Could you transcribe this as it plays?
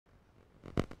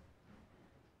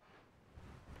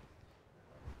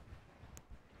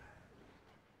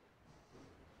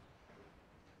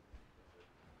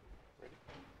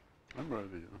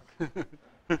ready. So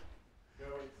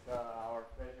it's our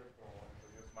pleasure to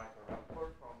introduce Michael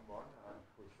Rapoport from Bonn,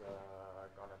 who's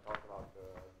going to talk about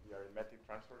the arithmetic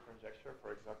transfer conjecture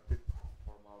for exactly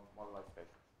formal moduli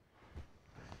spaces.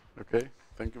 Okay,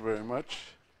 thank you very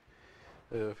much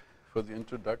for the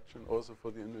introduction, also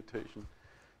for the invitation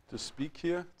to speak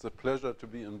here. It's a pleasure to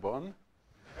be in Bonn.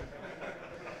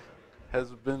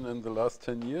 Has been in the last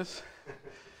 10 years.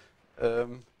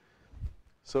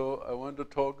 So I want to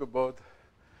talk about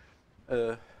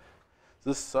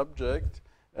this subject,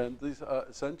 and these are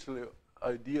essentially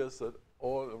ideas that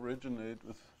all originate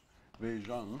with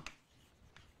Zhang,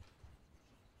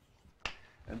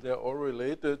 and they're all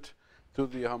related to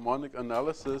the harmonic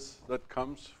analysis that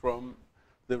comes from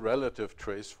the relative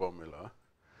trace formula.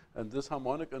 And this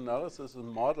harmonic analysis is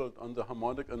modeled on the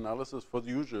harmonic analysis for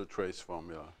the usual trace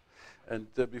formula. And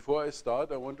before I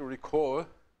start, I want to recall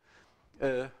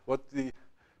what the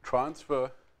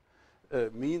transfer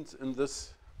means in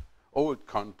this old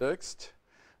context.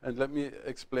 And let me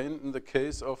explain in the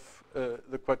case of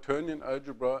the quaternion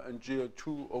algebra and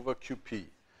GL2 over QP.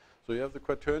 So you have the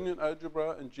quaternion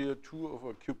algebra and GL2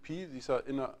 over QP. These are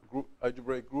inner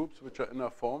algebraic groups which are inner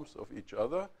forms of each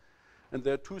other. And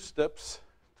there are two steps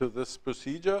to this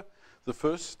procedure. The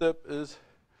first step is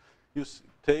you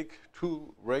take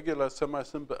two regular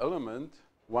semi-simple elements,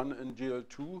 one in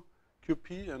GL2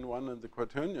 QP and one in the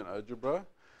quaternion algebra,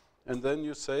 and then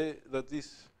you say that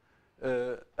these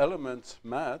elements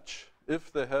match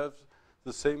if they have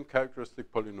the same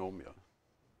characteristic polynomial.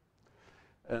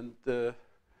 And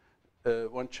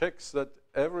one checks that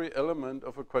every element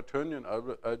of a quaternion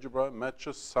algebra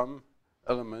matches some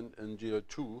element in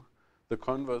GL2. The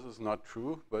converse is not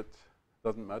true, but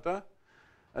doesn't matter.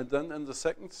 And then in the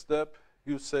second step,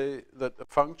 you say that a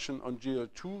function on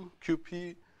GL2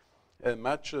 QP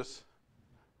matches,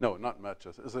 no, not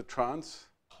matches, is a trans,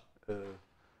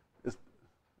 is,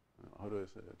 how do I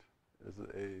say it? Is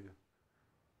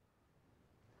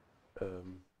a,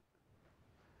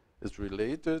 is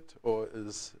related or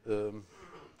is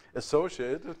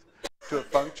associated to a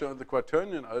function on the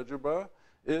quaternion algebra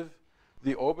if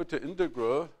the orbital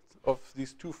integral of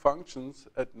these two functions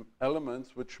at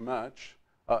elements which match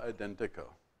are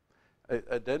identical.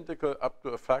 Identical up to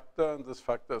a factor, and this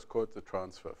factor is called the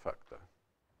transfer factor.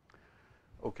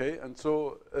 Okay, and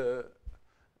so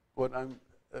what I'm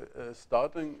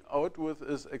starting out with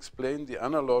is explain the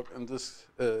analog in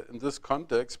this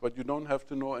context, but you don't have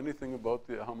to know anything about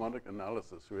the harmonic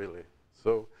analysis, really.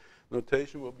 So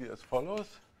notation will be as follows.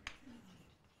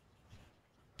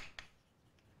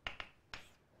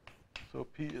 So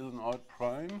P is an odd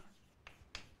prime.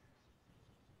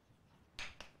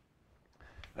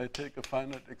 I take a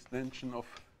finite extension of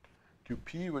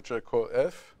QP, which I call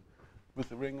F,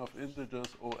 with a ring of integers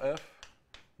OF,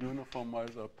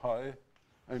 uniformizer pi,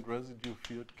 and residue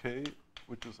field K,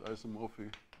 which is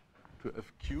isomorphic to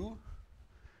FQ.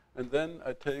 And then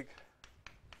I take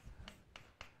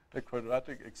a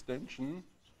quadratic extension,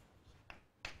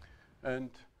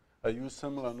 and I use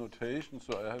similar notation.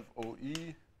 So I have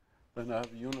OE, then I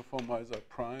have the uniformizer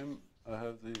prime, I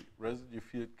have the residue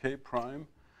field K prime,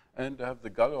 and I have the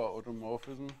Galois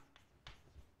automorphism,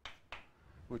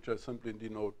 which I simply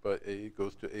denote by A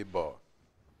goes to A bar.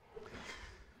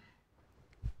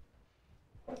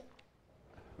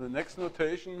 The next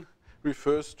notation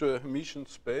refers to a Hermitian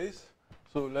space.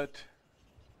 So let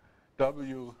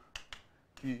W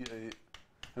be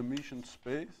a Hermitian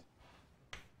space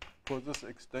for this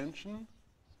extension.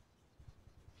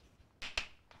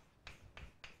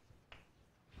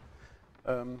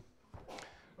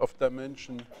 Of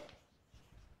dimension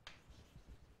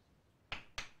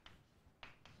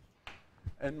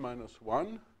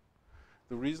n-1.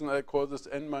 The reason I call this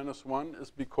n-1 is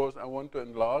because I want to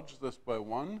enlarge this by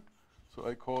 1. So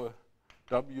I call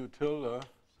W tilde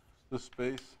the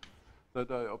space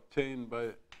that I obtain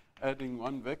by adding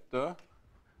one vector,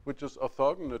 which is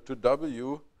orthogonal to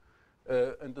W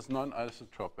and is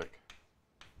non-isotropic.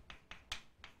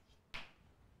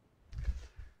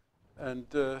 And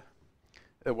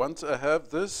once I have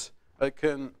this, I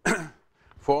can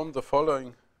form the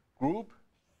following group,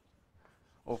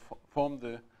 or form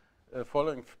the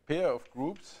following pair of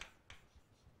groups.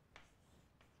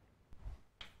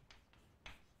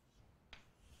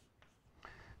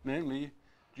 Namely,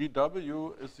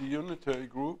 GW is the unitary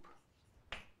group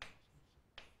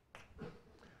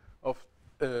of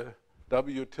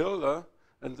W tilde,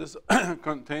 and this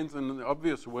contains in an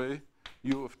obvious way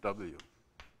U of W.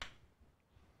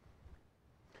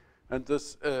 And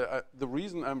this, the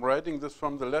reason I'm writing this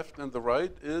from the left and the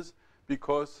right is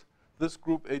because this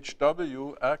group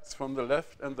HW acts from the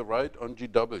left and the right on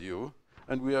GW,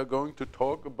 and we are going to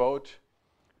talk about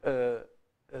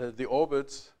the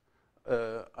orbits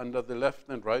under the left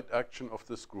and right action of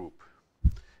this group.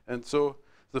 And so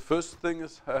the first thing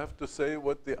is I have to say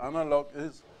what the analog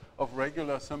is of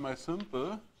regular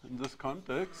semi-simple in this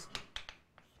context.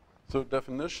 So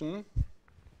definition,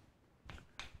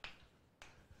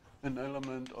 an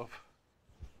element of,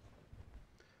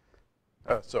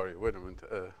 sorry, wait a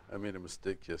minute, I made a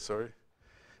mistake here, sorry.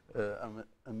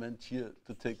 I meant here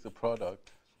to take the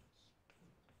product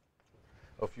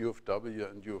of u of w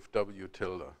and u of w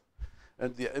tilde.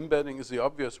 And the embedding is the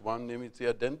obvious one, namely it's the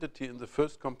identity in the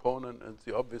first component and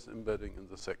the obvious embedding in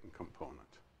the second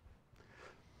component.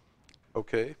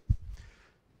 Okay,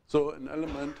 so an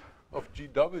element of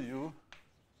GW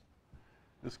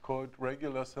is called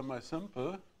regular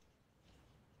semi-simple.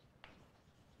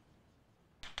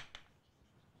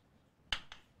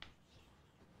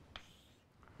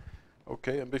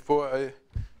 Okay, and before I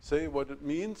say what it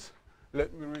means,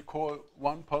 let me recall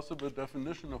one possible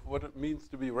definition of what it means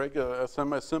to be regular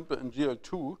semi-simple in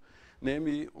GL2.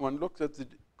 Namely, one looks at the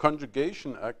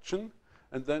conjugation action,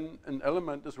 and then an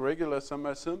element is regular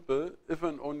semi-simple if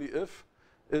and only if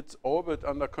its orbit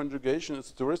under conjugation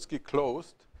is Zariski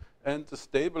closed and the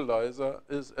stabilizer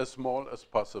is as small as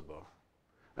possible.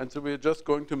 And so we're just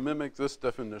going to mimic this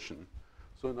definition.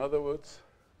 So in other words,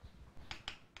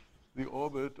 the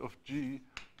orbit of G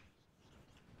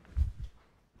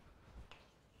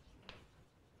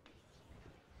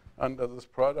under this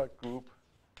product group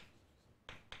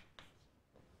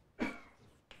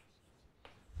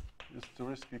is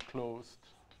Zariski closed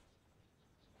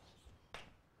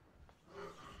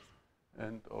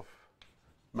and of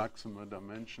maxima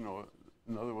dimension, or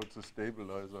in other words, a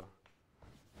stabilizer,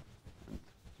 and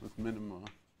with minima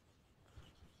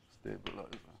stabilizer.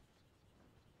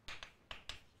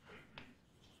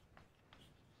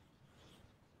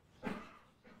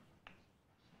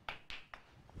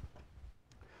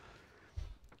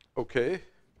 Okay,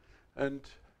 and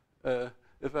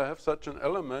if I have such an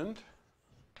element,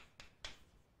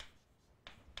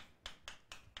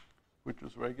 which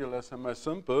is regular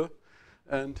semi-simple,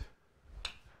 and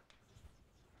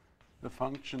the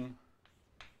function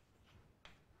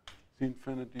C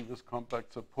infinity with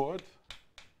compact support,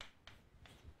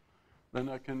 then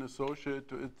I can associate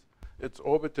to it its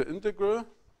orbital integral.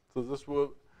 So this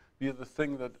will be the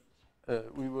thing that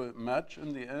we will match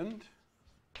in the end.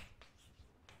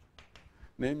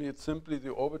 Namely, it's simply the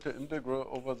orbital integral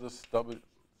over this double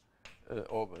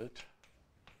orbit.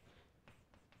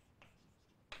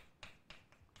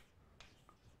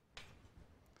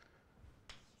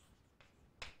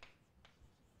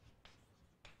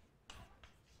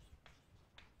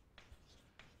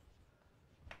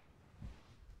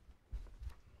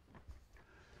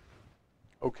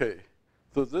 Okay,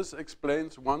 so this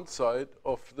explains one side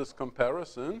of this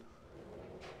comparison.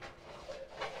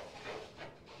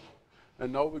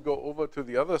 And now we go over to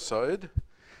the other side.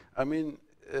 I mean,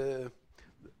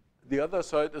 the other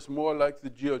side is more like the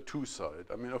GL2 side.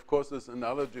 I mean, of course, this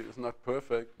analogy is not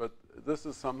perfect, but this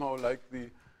is somehow like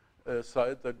the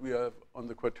side that we have on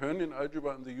the quaternion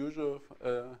algebra in the usual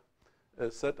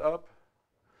setup.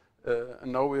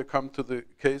 And now we come to the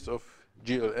case of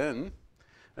GLN.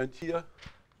 And here,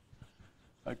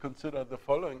 I consider the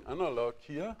following analog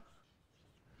here.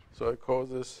 So I call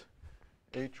this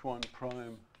H1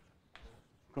 prime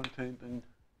contained in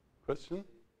question?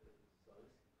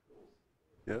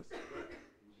 Yes?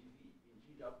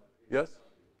 Yes?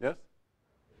 Yes?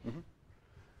 Mm-hmm.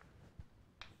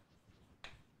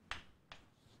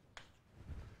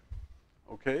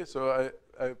 Okay, so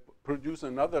I produce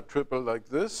another triple like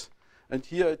this, and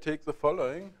here I take the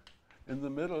following. In the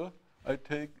middle, I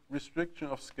take restriction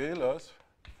of scalars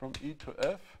from E to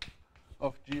F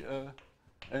of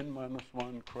GLN minus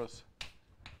 1 cross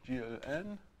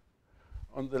GLN.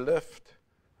 On the left,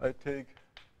 I take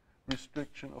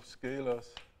restriction of scalars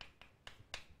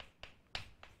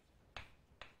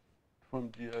from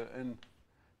GLN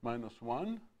minus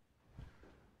 1.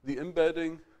 The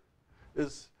embedding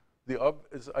is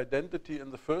identity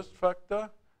in the first factor,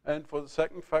 and for the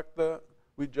second factor,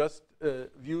 we just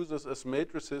view this as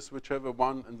matrices which have a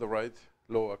 1 in the right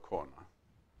lower corner.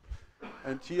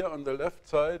 And here on the left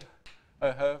side,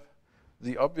 I have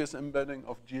the obvious embedding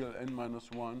of GLN minus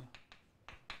 1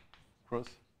 cross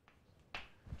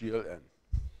GLN.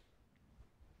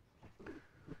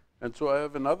 And so I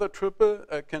have another triple.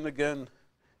 I can again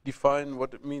define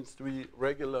what it means to be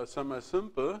regular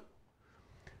semi-simple.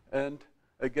 And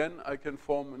again, I can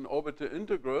form an orbital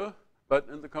integral, but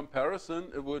in the comparison,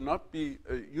 it will not be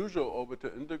a usual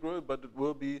orbital integral, but it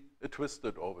will be a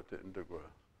twisted orbital integral.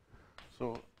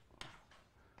 So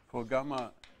for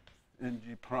gamma in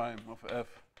G prime of f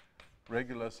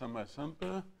regular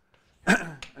semi-simple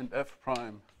and f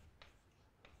prime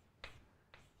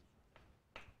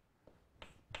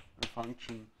a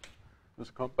function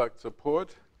with compact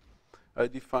support, I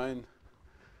define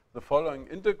the following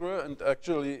integral, and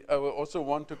actually I will also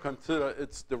want to consider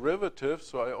its derivative,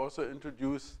 so I also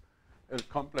introduce a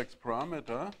complex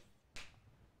parameter,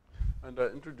 and I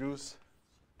introduce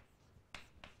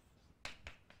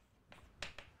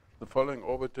the following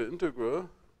orbital integral.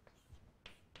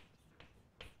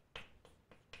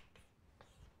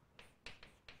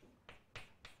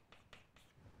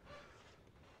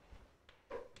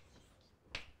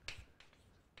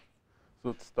 So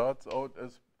it starts out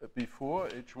as before,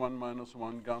 h1 minus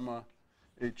 1 gamma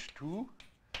h2,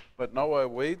 but now I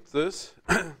weight this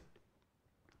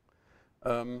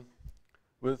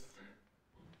with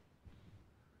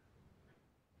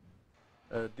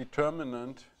a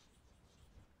determinant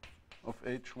of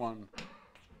h1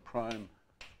 prime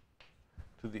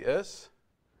to the s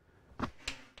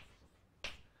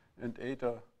and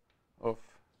eta of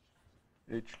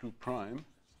h2 prime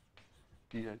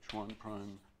dh1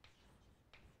 prime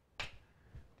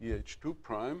dh2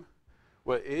 prime,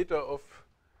 where eta of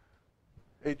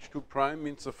h2 prime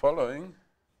means the following.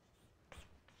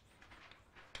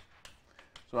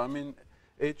 So I mean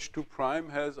h2 prime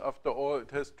has, after all, it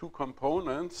has two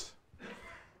components.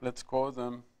 Let's call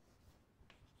them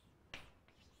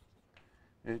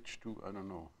h2, I don't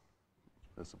know,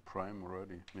 there's a prime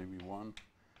already, maybe 1,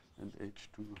 and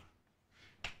h2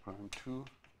 prime 2.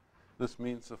 This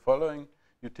means the following.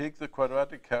 You take the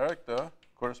quadratic character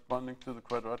corresponding to the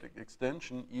quadratic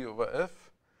extension E over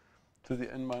f to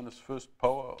the n minus first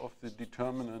power of the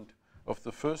determinant of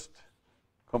the first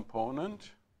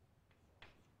component.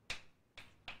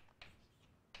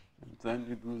 And then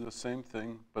you do the same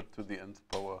thing, but to the nth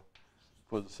power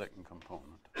for the second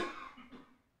component.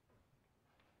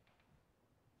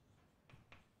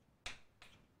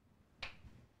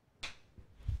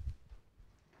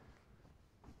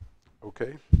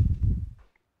 Okay.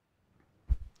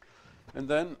 And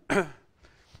then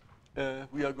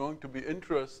we are going to be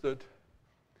interested,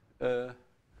 so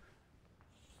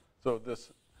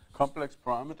this complex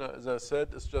parameter, as I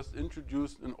said, is just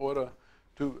introduced in order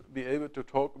to be able to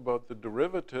talk about the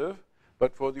derivative.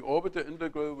 But for the orbital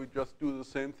integral, we just do the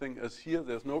same thing as here.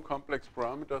 There's no complex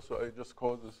parameter, so I just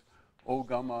call this O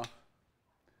gamma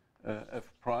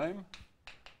f prime.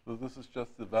 So this is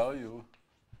just the value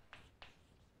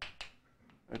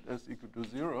at s equal to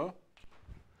 0.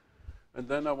 And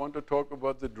then I want to talk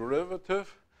about the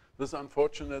derivative. This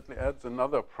unfortunately adds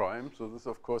another prime, so this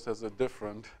of course has a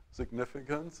different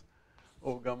significance.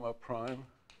 O gamma prime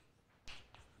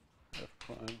f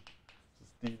prime,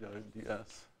 this is d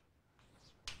ds.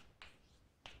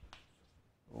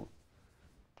 O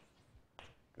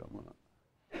gamma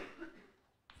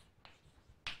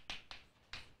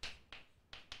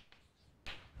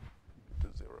to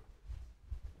 0.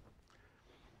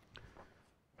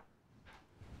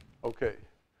 Okay,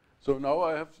 so now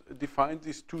I have defined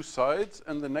these two sides,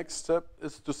 and the next step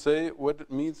is to say what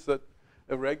it means that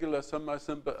a regular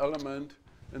semi-simple element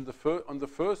in the on the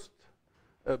first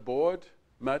board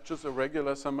matches a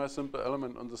regular semi-simple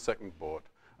element on the second board.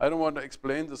 I don't want to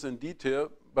explain this in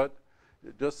detail, but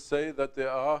just say that there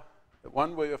are,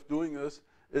 one way of doing this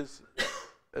is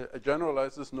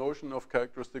generalize this notion of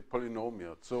characteristic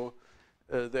polynomials. So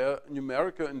there are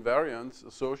numerical invariants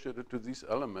associated to these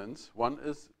elements. One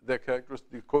is their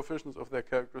characteristic coefficients of their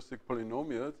characteristic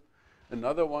polynomials.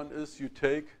 Another one is you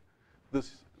take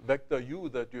this vector u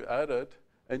that you added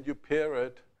and you pair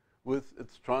it with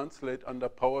its translate under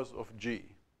powers of g.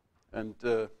 And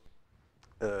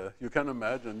you can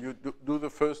imagine, you do the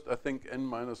first, I think, n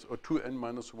minus or 2n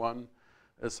minus 1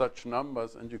 as such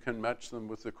numbers, and you can match them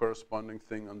with the corresponding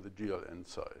thing on the GLN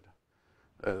side.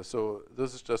 So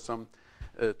this is just some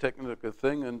technical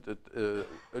thing, and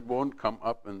it won't come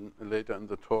up later in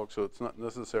the talk, so it's not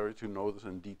necessary to know this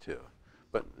in detail.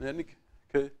 But in any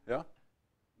case, yeah?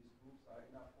 These groups are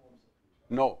inner forms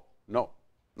of each other. No,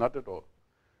 not at all.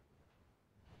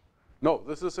 No,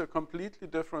 this is a completely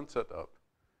different setup.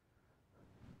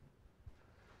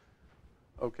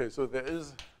 Okay, so there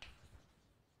is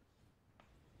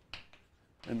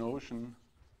a notion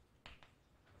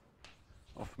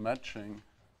of matching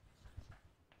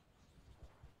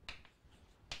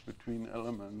between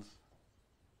elements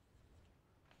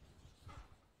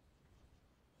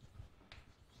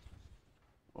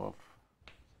of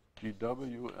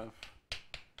GWF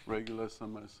regular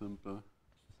semi-simple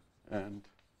and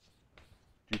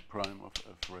G prime of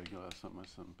F regular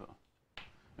semi-simple.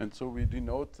 And so we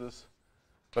denote this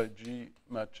by G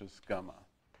matches gamma.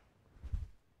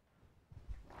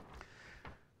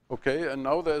 Okay, and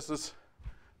now there's this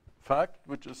fact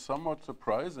which is somewhat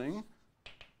surprising.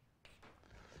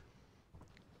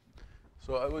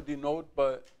 So I will denote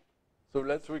by, so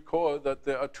let's recall that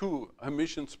there are two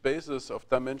Hermitian spaces of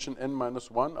dimension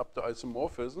n-1 up to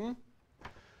isomorphism.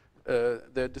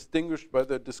 They're distinguished by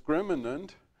their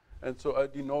discriminant, and so I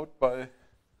denote by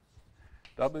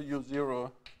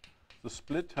W0 the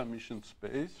split Hermitian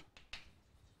space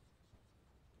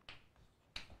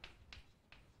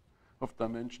of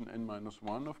dimension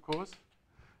n-1, of course,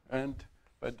 and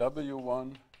by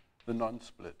W1 the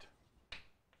non-split.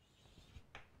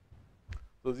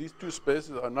 So these two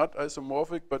spaces are not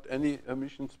isomorphic, but any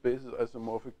Hermitian space is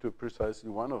isomorphic to precisely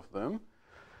one of them.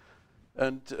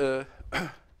 And there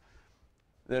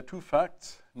are two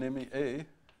facts, namely A,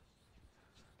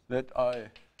 let I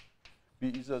be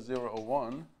either 0 or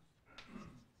 1,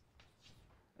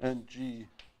 and G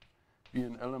be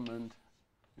an element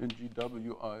in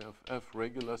GWI of F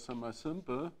regular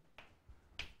semi-simple,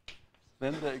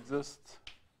 then there exists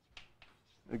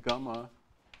a gamma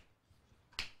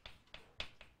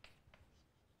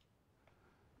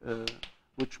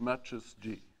which matches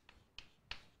G.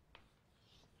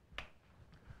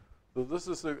 So this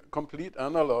is a complete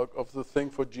analog of the thing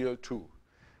for GL2.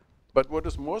 But what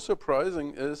is more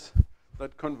surprising is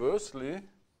that conversely,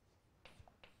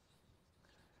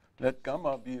 let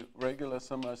gamma be regular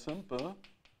semi-simple,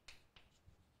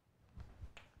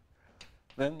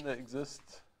 then there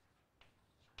exists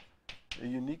a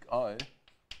unique I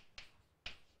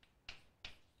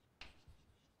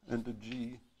and a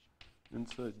G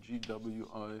inside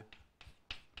GWI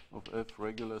of F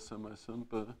regular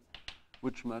semi-simple,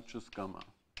 which matches gamma.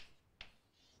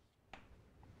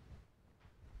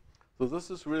 So this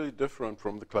is really different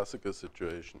from the classical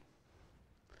situation.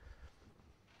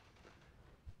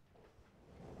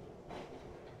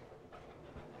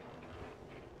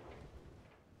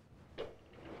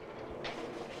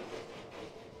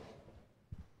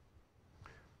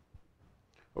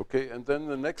 Okay, and then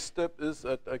the next step is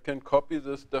that I can copy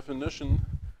this definition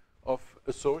of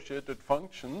associated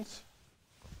functions.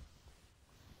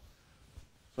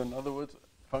 So in other words,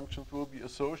 functions will be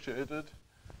associated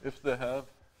if they have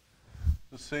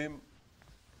the same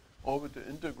orbital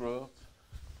integrals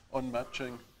on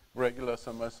matching regular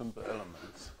semi-simple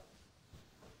elements.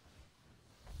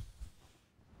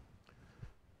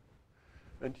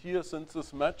 And here, since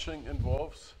this matching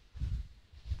involves,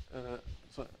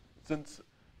 since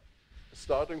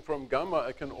starting from gamma,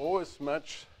 I can always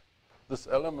match this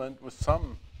element with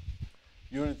some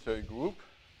unitary group.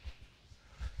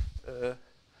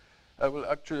 I will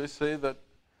actually say that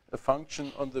a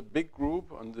function on the big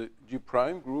group, on the G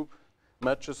prime group,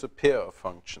 matches a pair of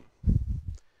function.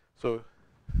 So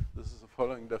this is the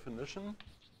following definition.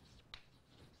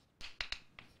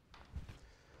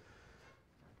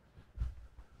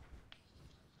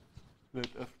 Let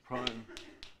f prime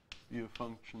be a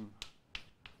function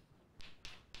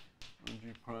on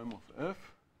G prime of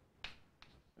f,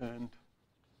 and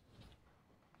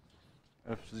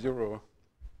f0,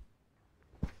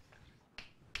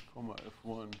 comma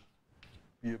f1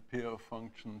 be a pair of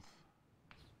functions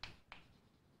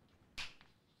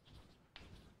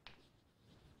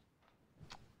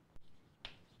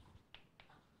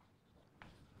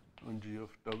on G of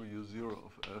W0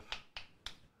 of f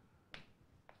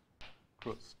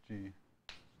cross G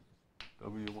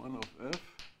W1 of f.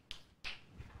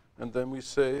 And then we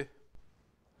say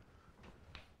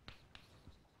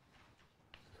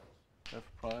f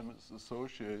prime is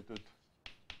associated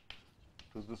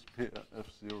to this pair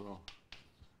f0,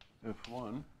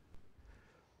 f1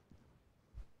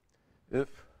 if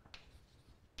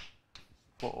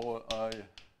for all I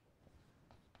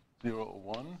 0 or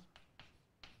 1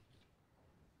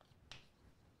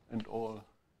 and all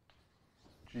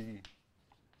G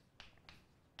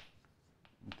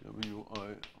Wi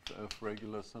of f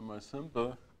regular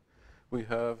semi-simple, we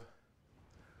have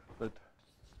that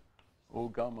O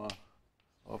gamma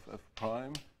of f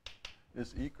prime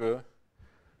is equal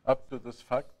up to this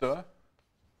factor,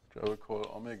 which I will call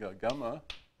omega gamma.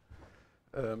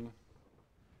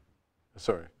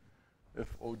 Sorry, if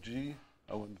OG,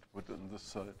 I want to put it on this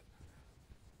side,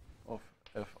 of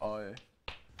fi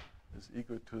is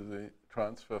equal to the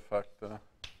transfer factor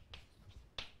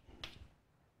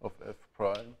of f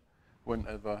prime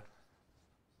whenever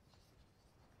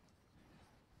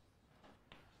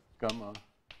gamma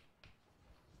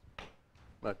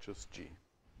matches G.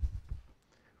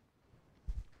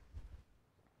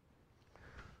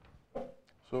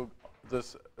 So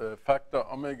this factor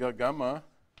omega gamma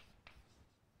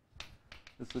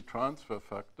is the transfer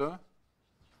factor.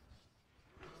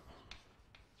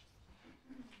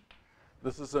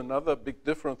 This is another big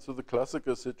difference to the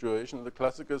classical situation. In the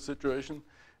classical situation,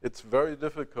 it's very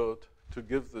difficult to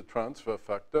give the transfer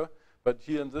factor, but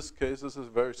here in this case, this is a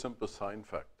very simple sign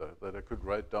factor that I could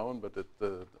write down, but it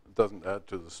doesn't add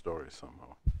to the story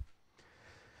somehow. So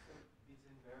these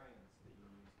invariants that you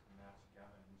use to match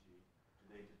gamma and G,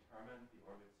 do they determine the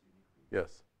orbits uniquely?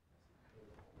 Yes.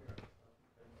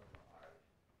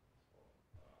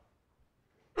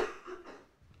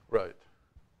 Right.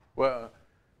 Well,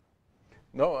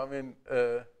 no, I mean,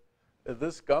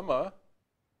 this gamma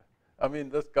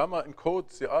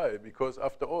encodes the I, because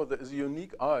after all, there is a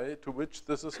unique I to which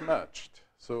this is matched.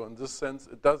 So in this sense,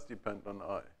 it does depend on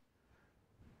I.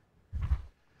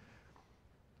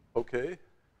 Okay.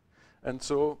 And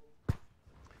so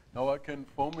now I can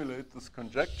formulate this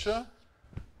conjecture.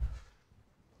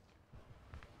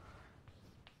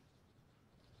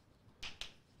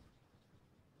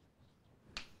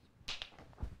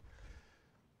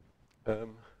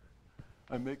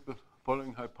 I make the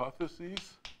following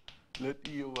hypotheses. Let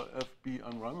E over F be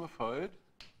unramified.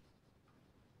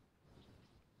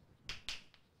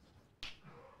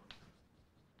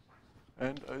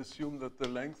 And I assume that the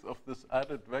length of this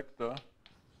added vector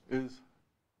is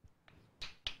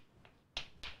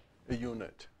a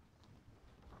unit.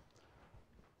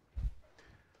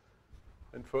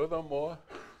 And furthermore,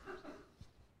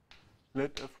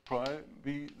 let F prime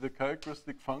be the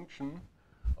characteristic function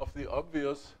of the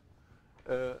obvious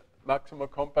maximal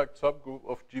compact subgroup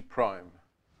of G prime.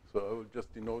 So I will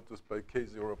just denote this by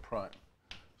K0 prime.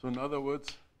 So in other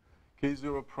words,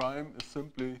 K0 prime is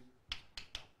simply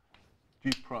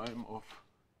G prime of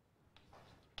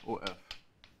OF.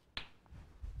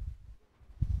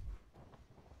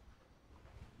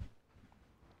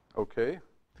 Okay.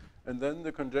 And then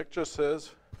the conjecture says,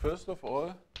 first of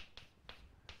all,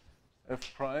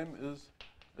 F prime is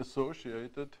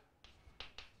associated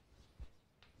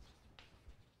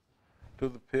to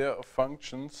the pair of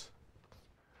functions,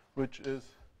 which is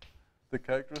the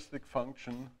characteristic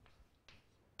function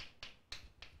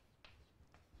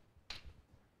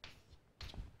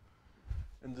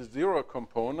in the 0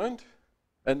 component,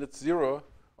 and it's 0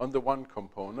 on the 1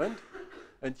 component.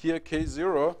 And here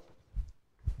K0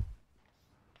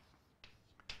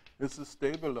 is the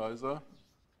stabilizer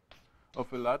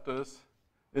of a lattice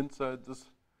inside this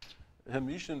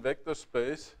Hermitian vector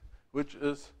space, which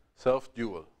is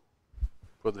self-dual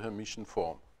for the Hermitian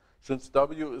form. Since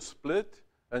W is split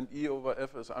and E over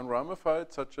F is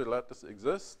unramified, such a lattice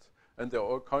exists, and they're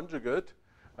all conjugate,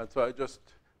 and so I just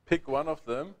pick one of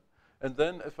them. And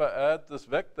then if I add this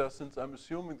vector, since I'm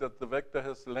assuming that the vector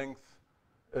has length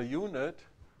a unit,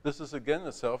 this is again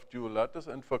a self-dual lattice,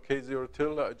 and for K0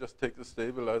 tilde, I just take the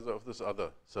stabilizer of this other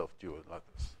self-dual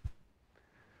lattice.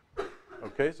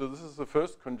 Okay, so this is the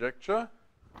first conjecture.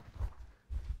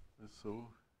 So,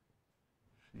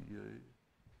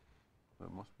 there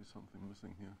must be something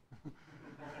missing here.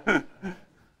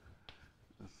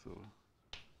 So,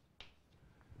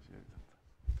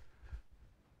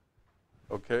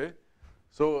 okay.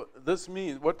 So this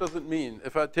means, what does it mean?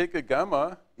 If I take a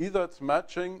gamma, either it's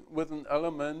matching with an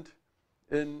element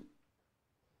in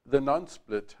the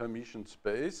non-split Hermitian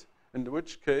space, in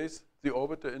which case the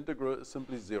orbital integral is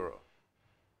simply 0.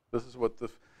 This is what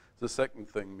the second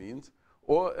thing means.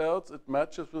 Or else it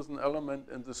matches with an element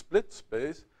in the split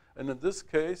space, and in this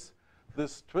case,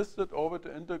 this twisted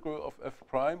orbital integral of F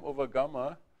prime over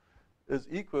gamma is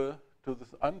equal to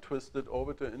this untwisted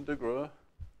orbital integral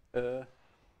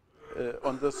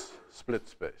on this split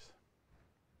space.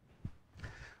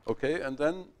 Okay, and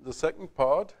then the second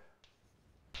part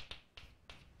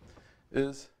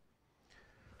is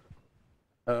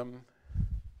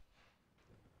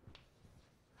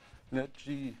let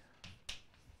G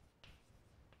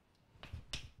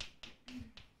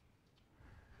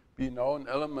be now an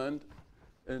element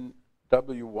in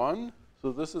W1.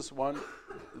 So this is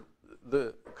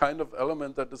the kind of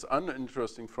element that is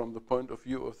uninteresting from the point of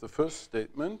view of the first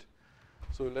statement.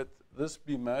 So let this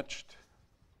be matched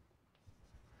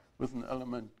with an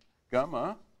element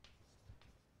gamma.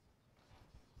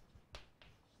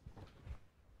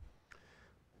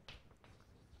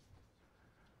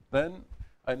 Then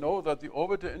I know that the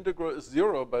orbital integral is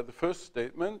 0 by the first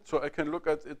statement, so I can look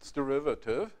at its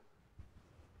derivative.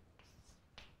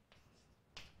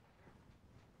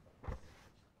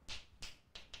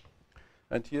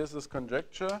 And here's this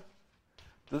conjecture.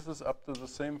 This is up to the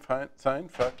same sign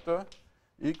factor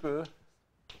equal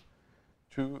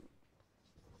to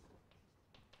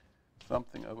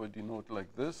something I will denote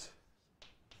like this.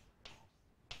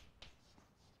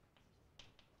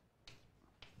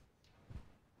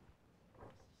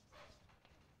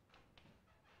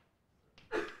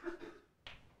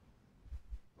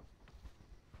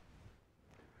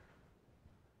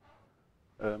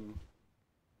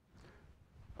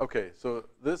 Okay, so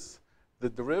the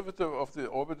derivative of the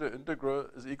orbital integral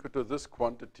is equal to this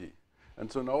quantity.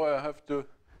 And so now I have to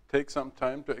take some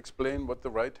time to explain what the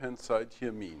right-hand side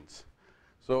here means.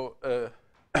 So,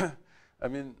 I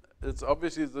mean, it's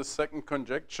obviously the second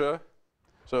conjecture.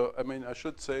 So, I mean, I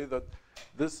should say that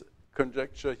this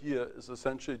conjecture here is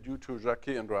essentially due to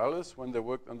Jacquet and Rallis when they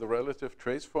worked on the relative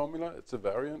trace formula. It's a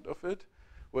variant of it.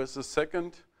 Whereas the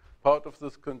second part of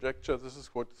this conjecture, this is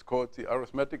what's called the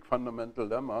arithmetic fundamental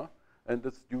lemma, and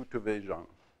it's due to Zhang.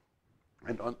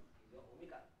 And on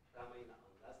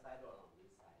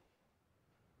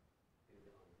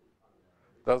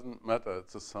doesn't matter,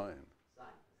 it's a sign.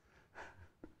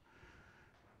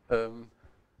 On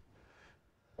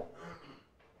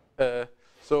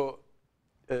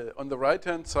the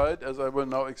right-hand side, as I will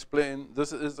now explain,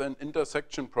 this is an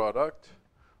intersection product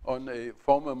on a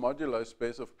formal moduli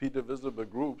space of p-divisible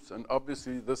groups, and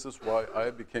obviously this is why I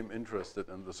became interested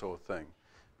in this whole thing,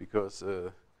 because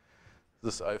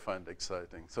this I find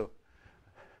exciting. So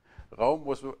Raum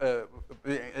was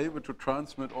being able to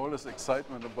transmit all his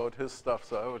excitement about his stuff,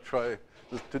 so I will try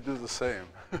to do the same.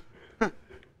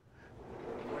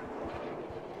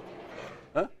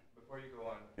 Huh? Before you go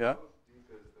on, yeah? how deep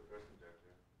is the first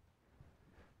conjecture?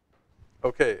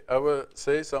 Okay, I will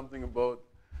say something about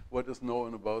what is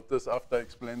known about this after I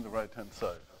explain the right-hand side.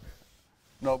 Okay.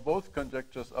 Now, both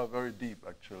conjectures are very deep,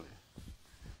 actually.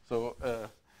 So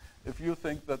if you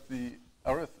think that the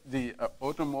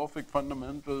automorphic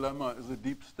fundamental lemma is a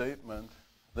deep statement,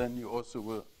 then you also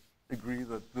will agree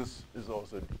that this is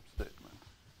also a deep statement.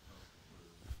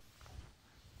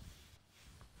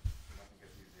 Nothing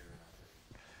gets easier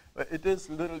than that. It is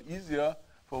a little easier.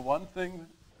 For one thing,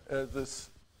 this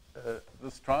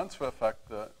transfer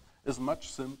factor is much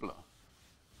simpler.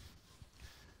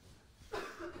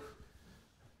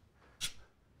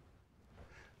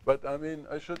 But I mean,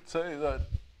 I should say that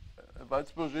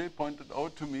Weitz-Bourget pointed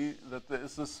out to me that there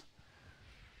is this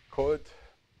called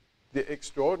the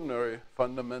extraordinary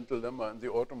fundamental lemma in the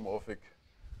automorphic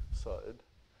side.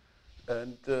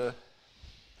 And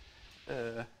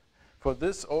for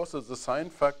this also, the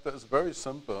sign factor is very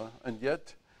simple, and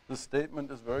yet the statement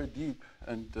is very deep,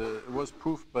 and it was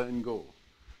proved by Ngo.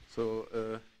 So,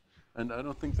 and I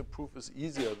don't think the proof is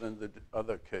easier than the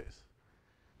other case.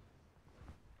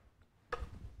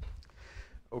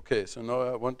 Okay, so now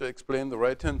I want to explain the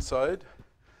right-hand side.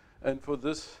 And for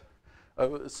this, I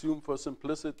will assume for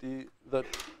simplicity that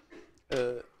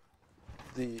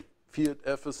the field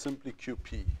F is simply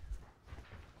QP.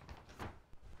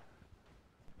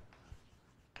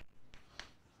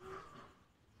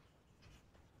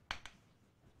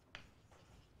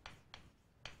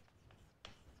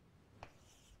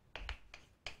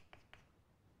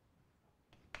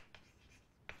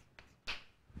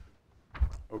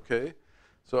 Okay,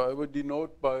 so I would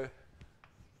denote by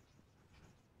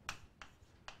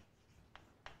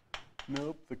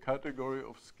NIRP the category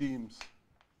of schemes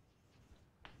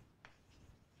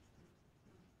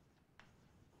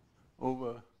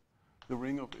over the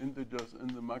ring of integers in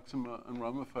the maxima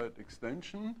unramified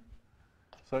extension,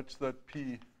 such that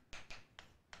P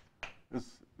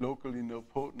is locally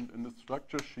nilpotent in the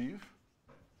structure sheaf.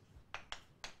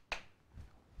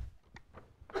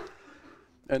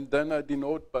 And then I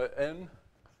denote by N.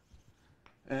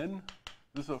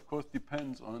 This, of course,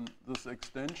 depends on this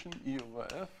extension, E over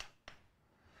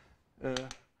F.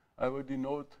 I will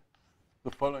denote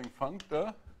the following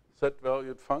functor,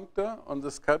 set-valued functor on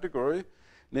this category,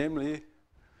 namely,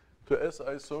 to S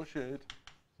I associate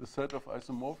the set of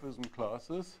isomorphism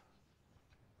classes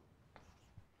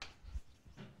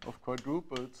of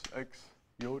quadruples x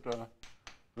iota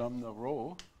lambda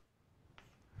rho,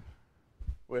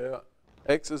 where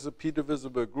X is a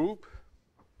p-divisible group,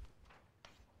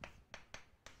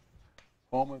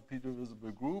 formal p-divisible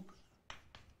group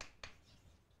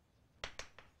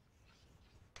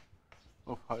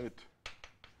of height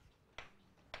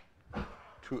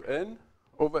 2n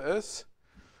over S.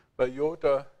 By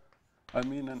iota, I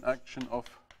mean an action of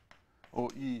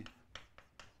OE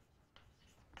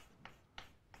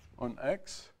on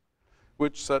X,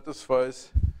 which satisfies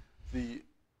the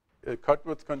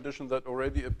Cutworth condition that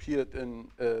already appeared in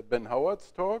Ben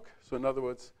Howard's talk. So in other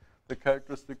words, the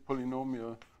characteristic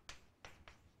polynomial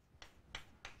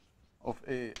of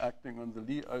A acting on the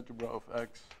Lie algebra of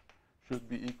X should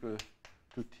be equal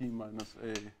to T minus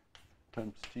A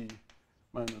times T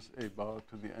minus A bar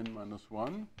to the n minus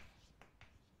 1.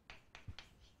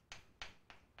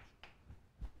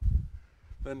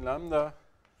 Then lambda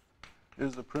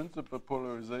is a principal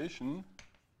polarization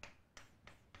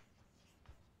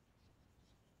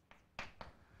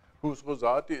whose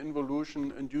Rosati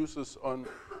involution induces on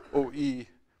OE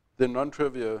the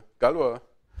non-trivial Galois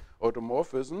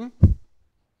automorphism.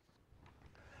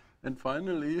 And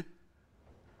finally,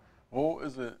 rho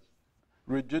is a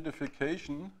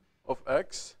rigidification of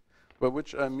X, by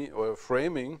which I mean, or a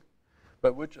framing,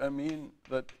 by which I mean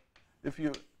that if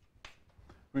you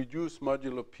reduce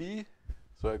modulo P,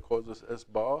 so I call this S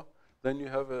bar, then you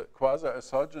have a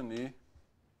quasi-isogeny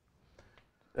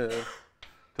to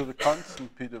the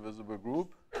constant p-divisible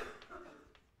group.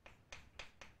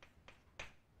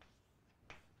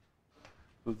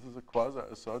 So this is a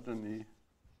quasi-isogeny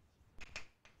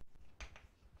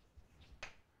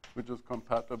which is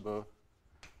compatible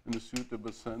in a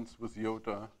suitable sense with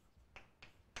iota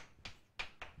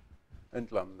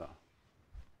and lambda.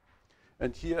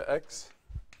 And here X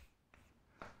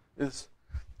is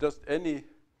just any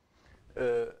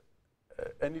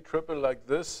triple like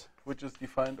this, which is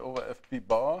defined over FP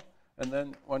bar, and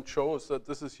then one shows that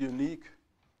this is unique.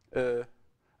 I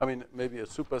mean, maybe a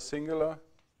super singular,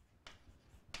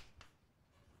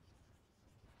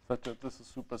 such that this is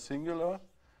super singular.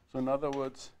 So in other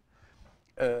words,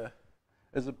 as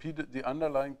the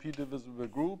underlying p-divisible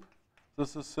group,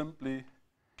 this is simply,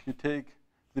 you take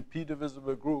the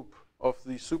p-divisible group of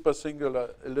the super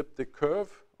singular elliptic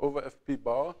curve over FP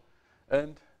bar,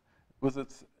 and with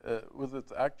its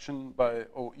action by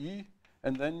OE,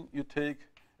 and then you take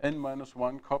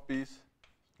n-1 copies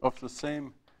of the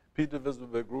same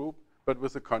p-divisible group, but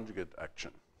with a conjugate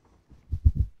action.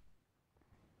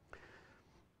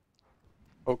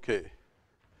 Okay,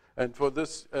 and for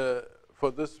this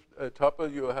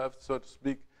tuple, you have, so to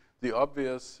speak, the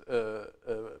obvious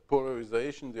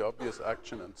polarization, the obvious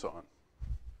action, and so on.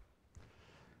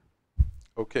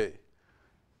 Okay,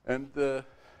 and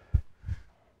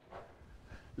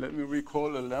let me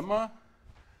recall a lemma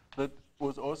that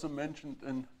was also mentioned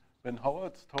in Ben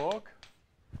Howard's talk.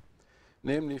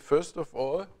 Namely, first of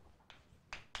all,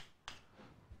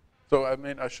 so I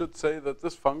mean, I should say that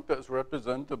this functor is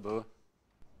representable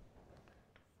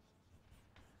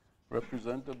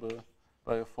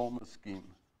by a formal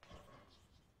scheme.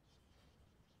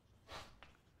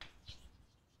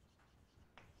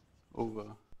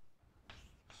 Over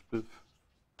spiff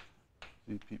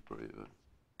VP Breve.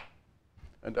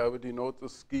 And I will denote the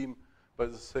scheme by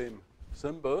the same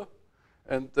symbol.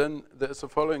 And then there's the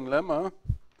following lemma.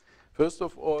 First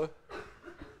of all,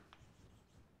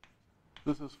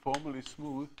 this is formally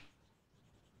smooth.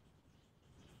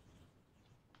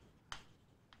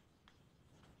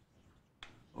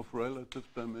 Of relative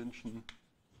dimension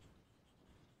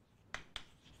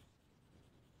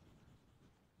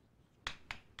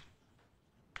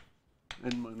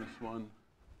n-1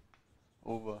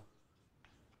 over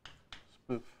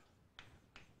spiff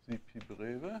CP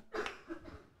Breve.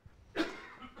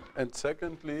 And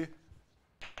secondly,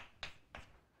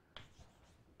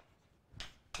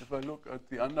 if I look at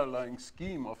the underlying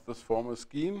scheme of this formal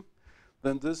scheme,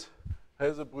 then this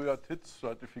has a Brouillard-Hitz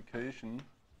stratification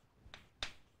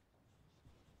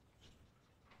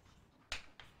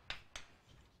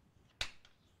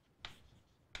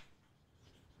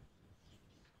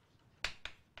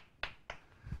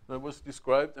that was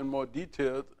described in more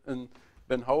detail in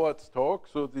Ben Howard's talk.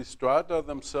 So the strata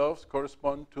themselves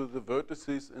correspond to the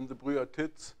vertices in the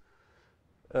Brouillard-Hitz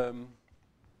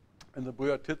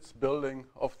building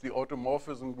of the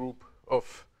automorphism group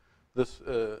of this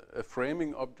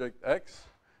framing object X,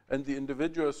 and the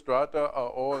individual strata are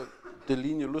all the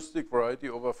linealistic variety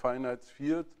over finite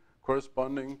spheres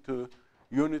corresponding to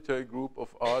unitary group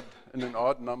of an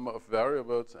odd number of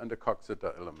variables and a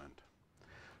Coxeter element.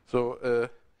 So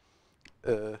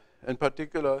in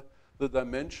particular, the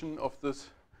dimension of this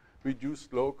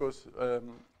reduced locus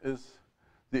is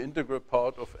the integral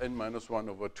part of n-1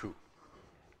 over 2.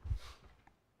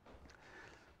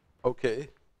 Okay,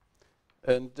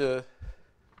 and a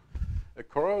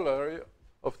corollary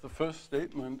of the first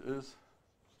statement is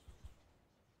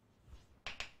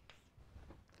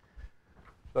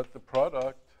that the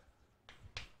product,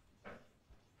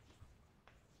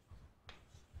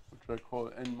 which I call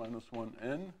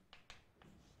n-1n,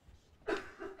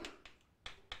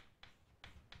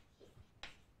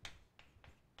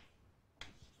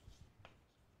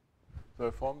 so I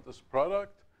formed this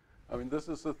product. I mean, this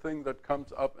is the thing that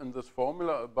comes up in this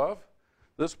formula above.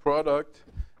 This product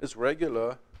is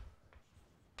regular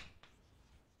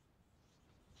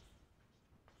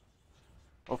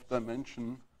of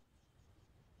dimension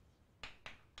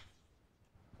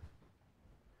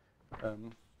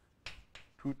 2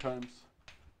 times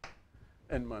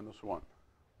n-1.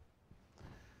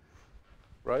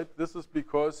 Right? This is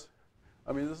because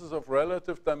I mean, this is of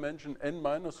relative dimension n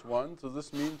minus 1, so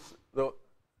this means the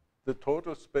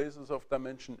total space is of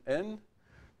dimension n,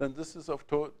 then this is of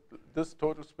this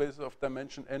total space is of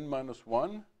dimension n minus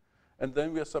 1, and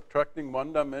then we are subtracting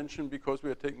one dimension because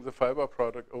we are taking the fiber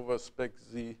product over spec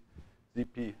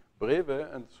ZP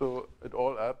breve, and so it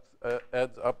all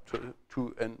adds up to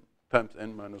 2n times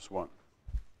n minus 1.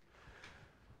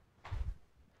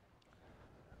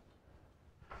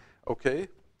 Okay,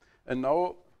 and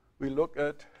now we look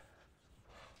at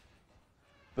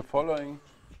the following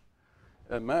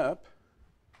map.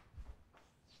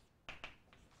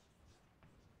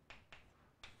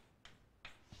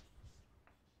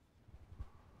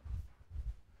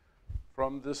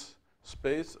 From this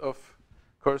space of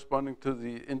corresponding to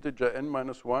the integer n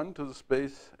minus 1 to the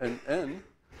space n,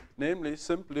 namely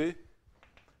simply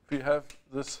if we have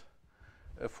this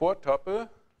 4 tuple,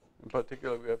 in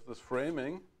particular we have this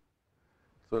framing,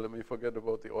 so let me forget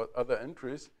about the other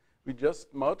entries, we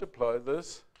just multiply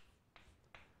this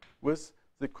with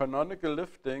the canonical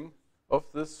lifting of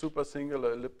this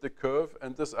supersingular elliptic curve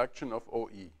and this action of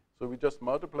OE. So we just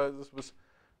multiply this with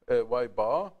y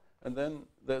bar, and then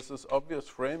there's this obvious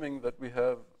framing that we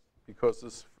have because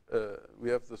this, we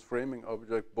have this framing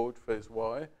object boldface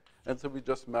y, and so we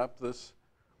just map this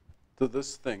to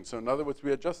this thing. So in other words,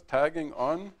 we are just tagging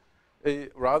on a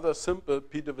rather simple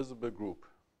p-divisible group.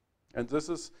 And this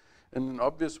is, in an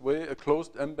obvious way, a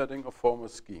closed embedding of formal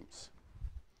schemes.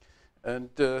 And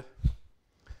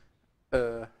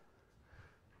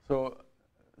so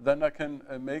then I can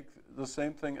make the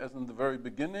same thing as in the very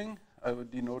beginning. I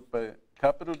would denote by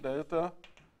capital delta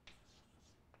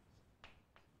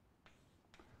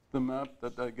the map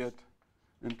that I get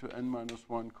into n minus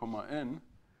 1 comma n,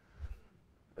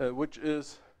 which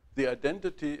is the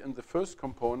identity in the first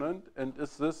component, and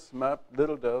is this map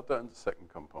little delta in the second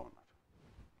component.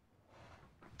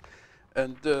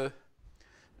 And the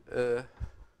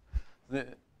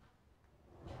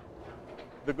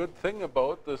good thing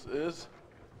about this is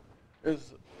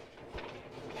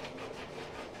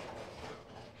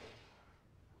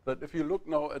that if you look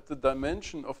now at the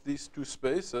dimension of these two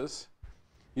spaces,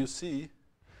 you see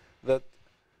that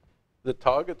the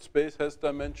target space has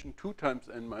dimension 2 times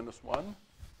n minus 1,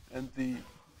 and the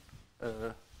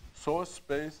source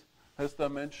space has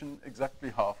dimension exactly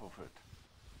half of it.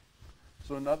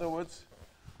 So in other words,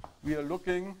 we are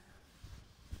looking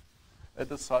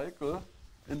at a cycle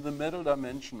in the middle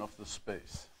dimension of the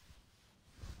space.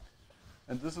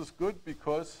 And this is good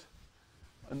because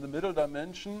in the middle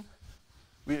dimension,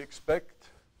 we expect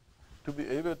to be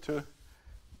able to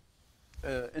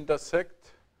intersect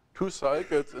two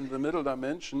cycles in the middle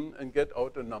dimension and get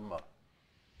out a number.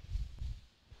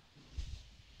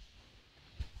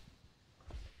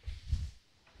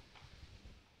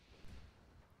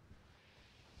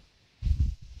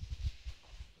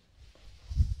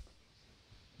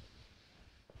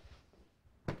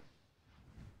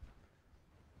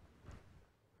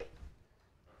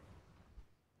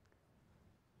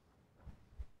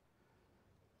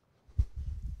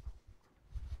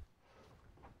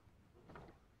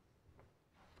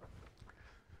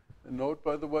 Note,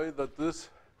 by the way, that this,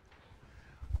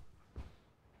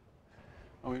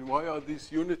 I mean, why are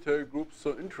these unitary groups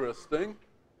so interesting?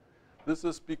 This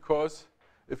is because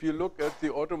if you look at the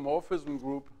automorphism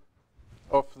group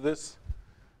of this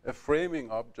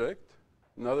framing object,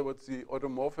 in other words, the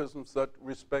automorphisms that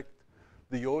respect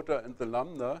the iota and the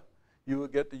lambda, you will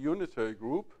get a unitary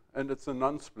group, and it's a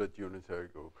non-split unitary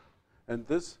group. And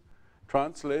this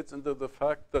translates into the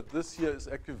fact that this here is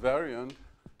equivariant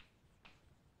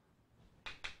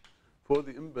for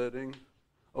the embedding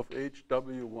of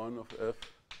HW1 of F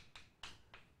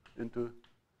into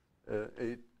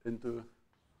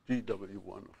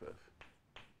GW1 of F.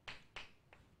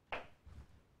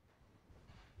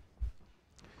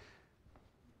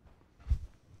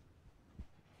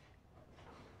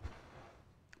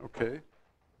 Okay.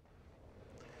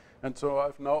 And so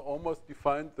I've now almost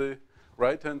defined the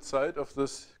right-hand side of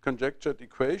this conjectured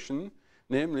equation,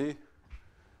 namely,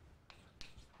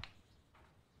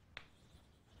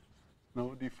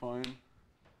 now define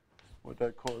what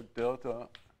I call delta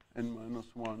n minus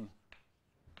 1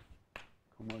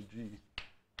 comma g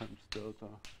times delta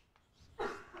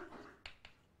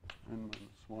n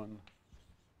minus 1.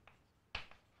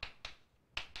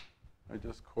 I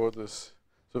just call this,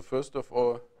 so first of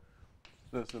all,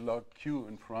 there's a log q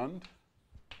in front.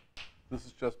 This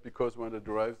is just because when I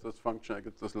derive this function, I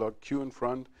get this log q in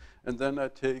front, and then I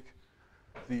take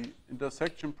the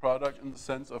intersection product in the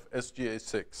sense of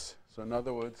SGA6. So in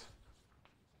other words,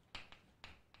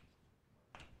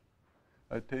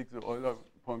 I take the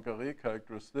Euler-Poincaré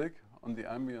characteristic on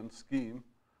the ambient scheme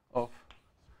of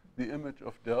the image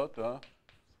of delta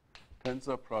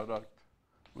tensor product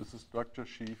with the structure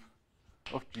sheaf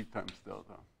of G times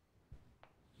delta.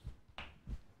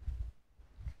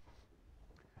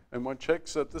 And one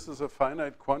checks that this is a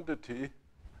finite quantity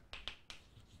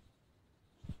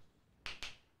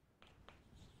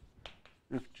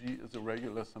if G is a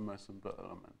regular semi-simple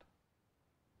element.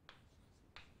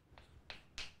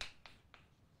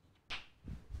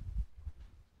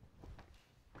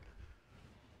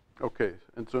 Okay,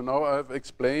 and so now I've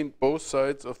explained both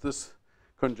sides of this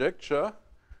conjecture.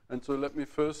 And so let me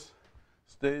first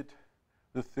state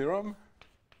the theorem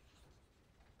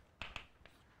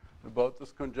about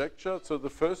this conjecture. So the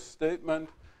first statement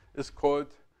is called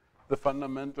the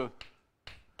fundamental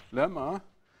lemma.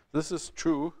 This is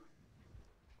true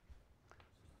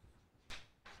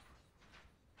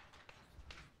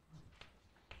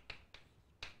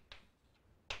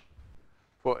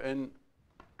for n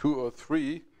 2 or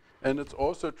 3, and it's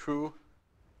also true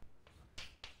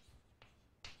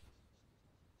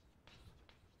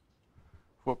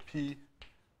for p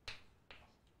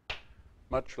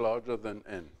much larger than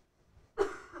n.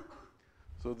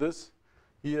 So this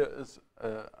here is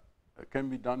can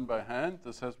be done by hand.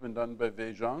 This has been done by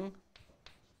Zhang.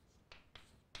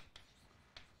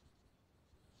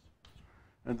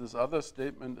 And this other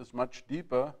statement is much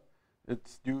deeper.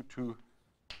 It's due to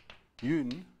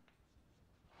Yun.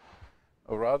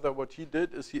 Or rather, what he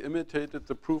did is he imitated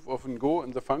the proof of Ngo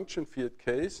in the function field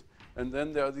case. And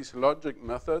then there are these logic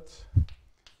methods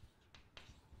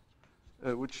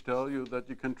which tell you that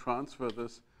you can transfer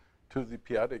this to the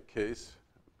p-adic case,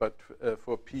 but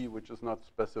for p which is not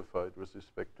specified with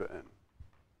respect to n.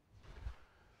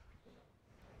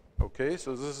 Okay,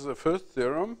 so this is the first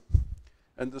theorem.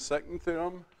 And the second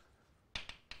theorem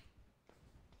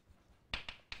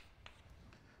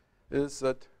is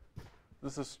that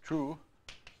this is true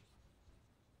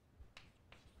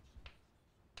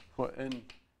for n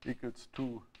equals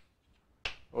 2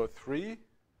 or 3.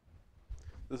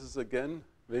 This is again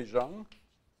Zhang.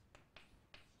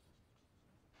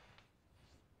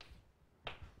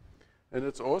 And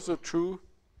it's also true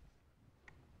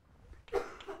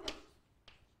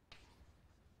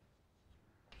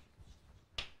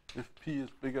if p is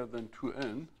bigger than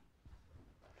 2n,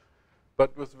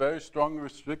 but with very strong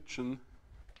restriction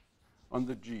on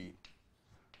the g.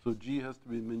 So g has to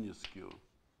be minuscule.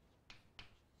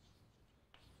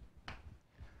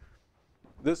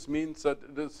 This means that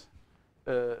it is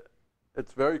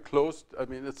it's very close. I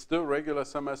mean, it's still regular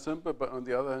semi-simple, but on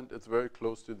the other hand, it's very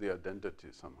close to the identity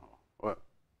somehow, or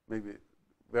maybe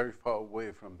very far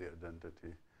away from the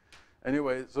identity.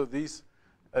 Anyway, so these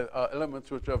are elements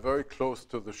which are very close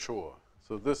to the shore.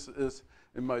 So this is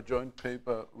in my joint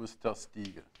paper with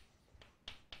Tersteege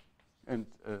and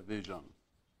Zhang.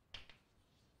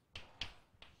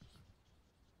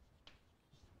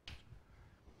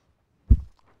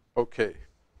 Okay.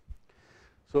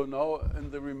 So now,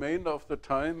 in the remainder of the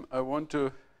time, I want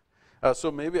to,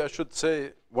 so maybe I should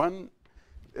say one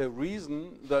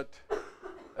reason that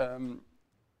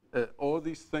all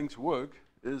these things work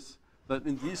is that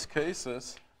in these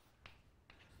cases,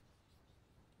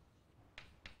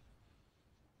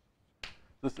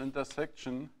 this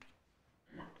intersection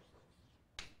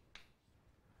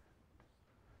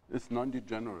is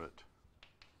non-degenerate.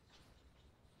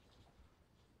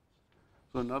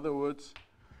 So in other words,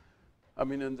 I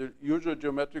mean, in the usual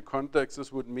geometric context,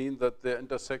 this would mean that the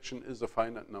intersection is a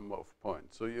finite number of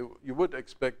points. So you would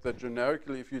expect that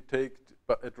generically, if you take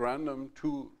at random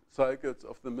 2 cycles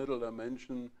of the middle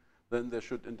dimension, then they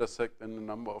should intersect in a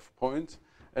number of points.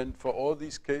 And for all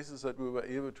these cases that we were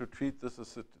able to treat,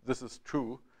 this is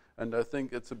true. And I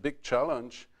think it's a big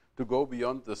challenge to go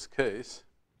beyond this case.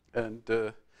 And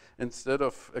instead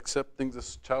of accepting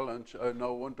this challenge, I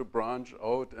now want to branch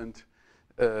out and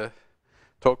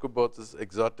talk about this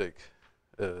exotic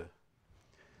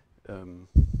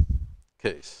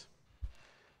case.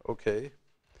 Okay.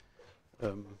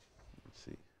 Let's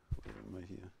see. Where am I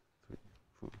here? 3,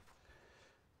 4.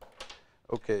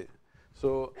 Okay.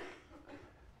 So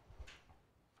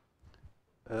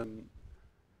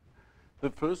the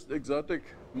first exotic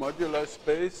modular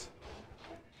space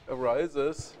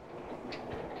arises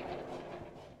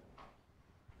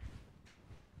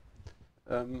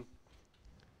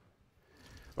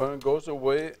when it goes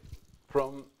away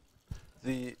from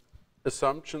the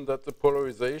assumption that the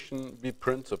polarization be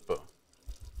principal.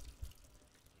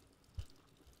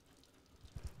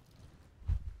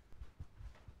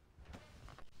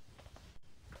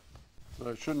 So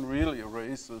I shouldn't really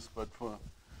erase this, but for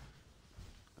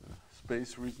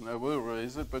space reason I will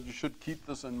erase it, but you should keep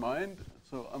this in mind.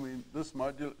 So I mean, this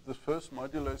first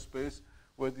moduli space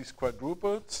were these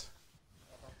quadruplets,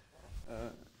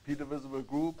 p-divisible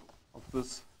group of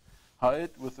this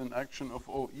height with an action of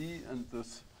OE and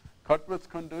this cut width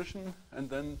condition, and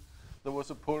then there was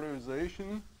a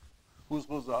polarization whose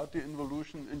Rosati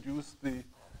involution induced the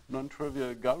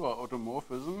non-trivial Galois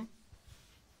automorphism.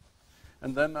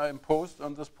 And then I imposed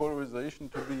on this polarization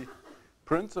to be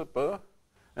principal,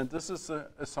 and this is an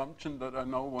assumption that I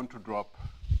now want to drop.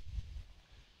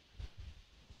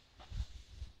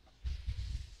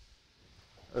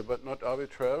 But not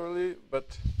arbitrarily,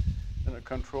 but in a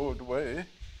controlled way.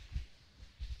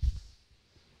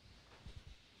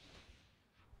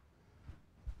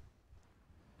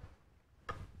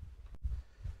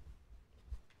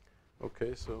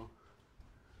 Okay, so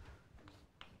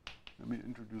let me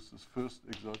introduce this first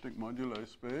exotic moduli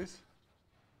space.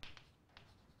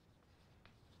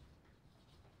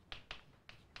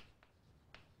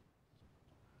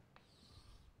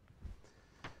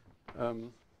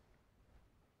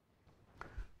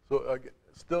 So I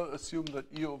still assume that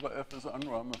E over F is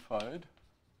unramified.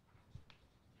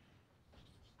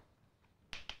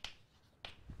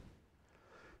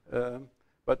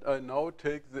 But I now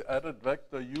take the added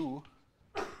vector U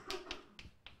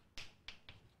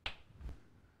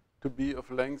to be of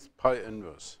length pi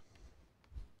inverse.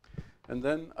 And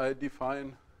then I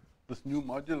define this new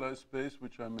moduli space,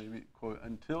 which I maybe call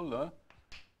n tilde.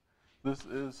 This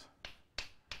is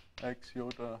x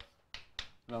iota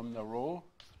lambda rho.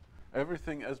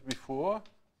 Everything as before,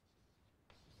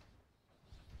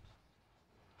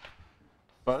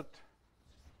 but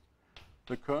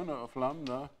the kernel of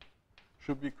lambda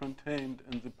should be contained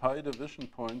in the pi division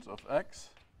points of x.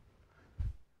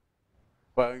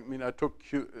 Well, I mean, I took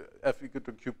f equal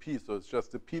to qp, so it's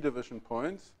just the p division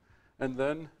points. And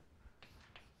then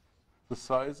the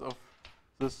size of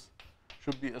this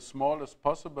should be as small as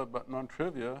possible, but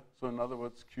non-trivial. So in other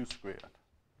words, q squared.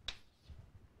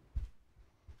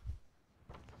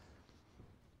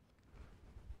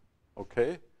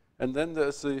 Okay, and then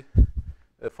there's a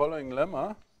following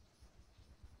lemma,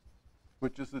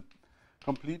 which is a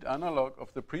complete analog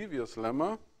of the previous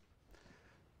lemma.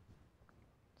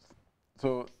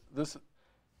 So this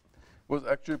was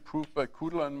actually proved by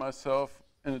Kudla and myself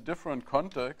in a different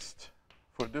context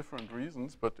for different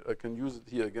reasons, but I can use it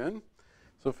here again.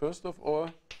 So first of all,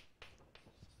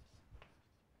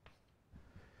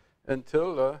 n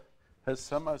tilde has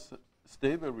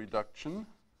semi-stable reduction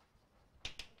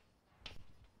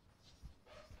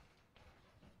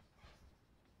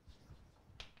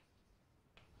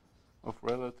of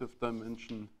relative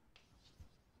dimension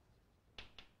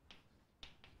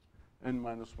n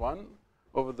minus 1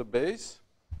 over the base.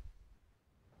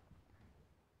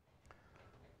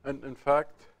 And in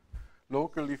fact,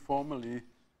 locally, formally,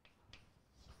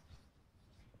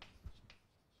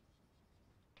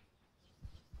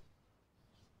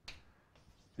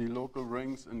 the local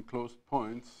rings and closed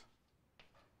points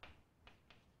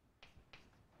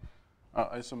are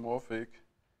isomorphic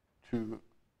to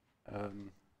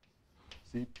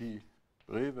CP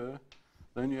breve.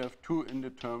 Then you have two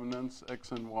indeterminants,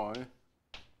 x and y,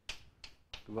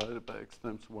 divided by x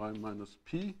times y minus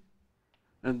p.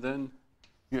 And then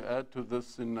you add to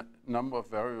this the number of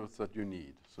variables that you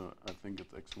need. So I think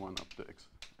it's x1 up to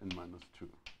xn minus 2.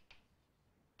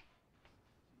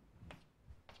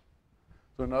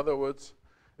 So in other words,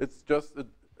 it's just,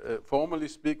 formally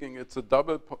speaking, it's a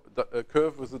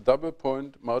curve with a double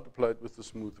point multiplied with the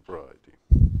smooth variety.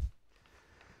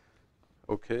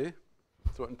 Okay,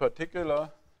 so in particular,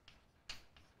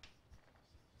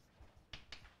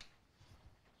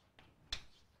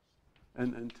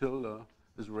 n tilde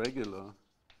is regular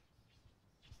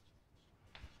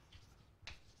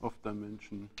of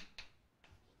dimension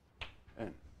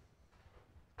n.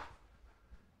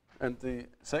 And the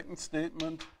second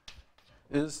statement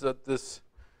is that this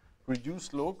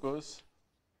reduced locus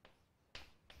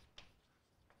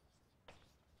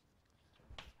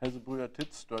has a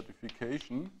Brouillard-Titz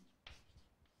stratification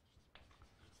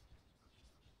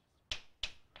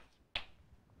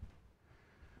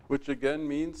which again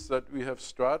means that we have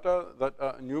strata that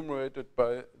are enumerated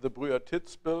by the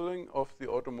Brouillard-Titz building of the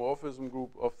automorphism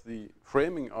group of the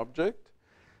framing object,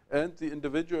 and the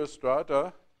individual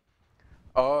strata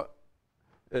are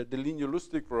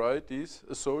delinealistic varieties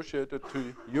associated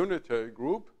to unitary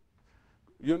groups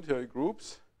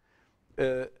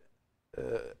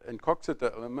and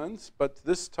Coxeter elements, but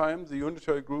this time the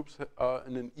unitary groups are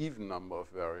in an even number of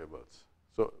variables.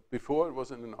 So before it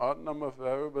was in an odd number of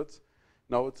variables,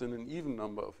 now it's in an even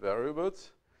number of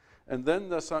variables. And then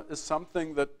there is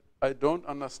something that I don't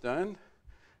understand,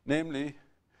 namely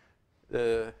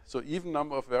So even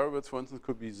number of variables, for instance,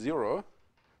 could be 0.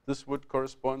 This would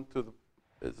correspond to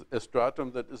a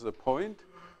stratum that is a point,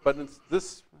 but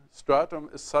this stratum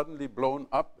is suddenly blown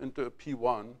up into a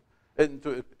P1,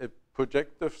 into a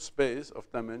projective space of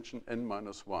dimension n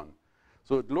minus 1.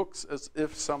 So it looks as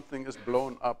if something is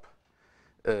blown up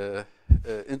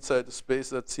inside a space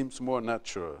that seems more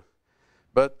natural.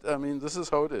 But I mean, this is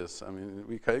how it is. I mean,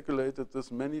 we calculated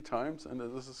this many times, and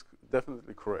this is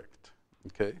definitely correct.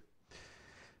 Okay.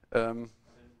 Are the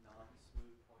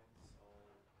non-smooth points all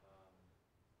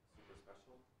super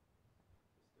special?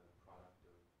 Just the product of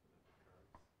the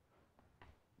curves?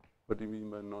 What do you mean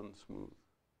by non-smooth?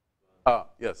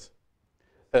 Yes.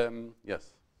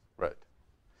 Yes, right.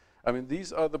 I mean,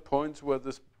 these are the points where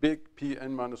this big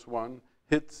Pn minus 1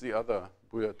 hits the other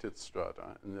Bouillard-Titz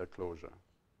strata in their closure.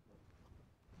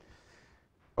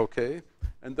 Okay,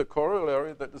 and the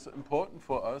corollary that is important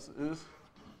for us is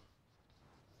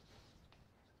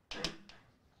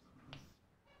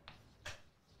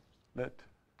let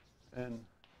n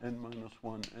minus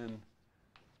 1 n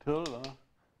tilde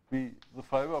be the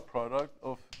fiber product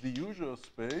of the usual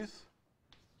space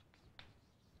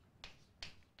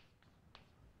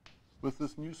with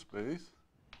this new space.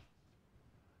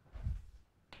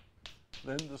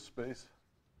 Then the space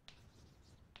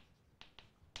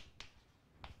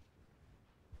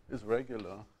is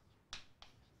regular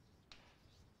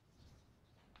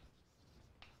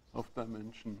of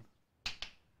dimension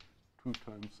 2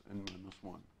 times n minus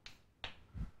 1.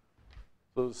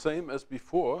 So the same as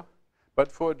before,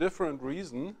 but for a different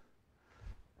reason.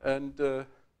 And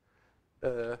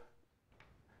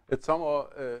it's somehow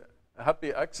a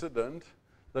happy accident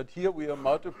that here we are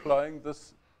multiplying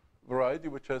this variety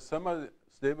which has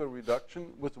semi-stable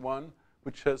reduction with one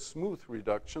which has smooth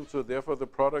reduction, so therefore the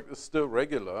product is still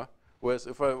regular, whereas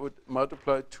if I would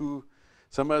multiply two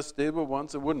semi-stable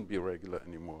ones, it wouldn't be regular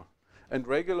anymore. And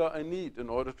regular I need in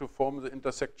order to form the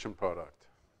intersection product.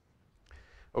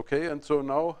 Okay, and so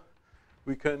now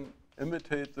we can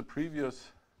imitate the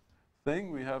previous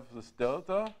thing. We have this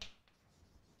delta.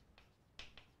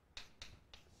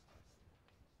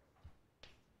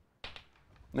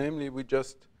 Namely, we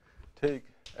just take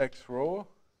x rho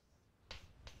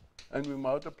and we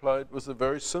multiply it with a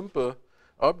very simple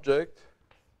object.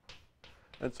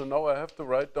 And so now I have to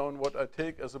write down what I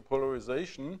take as a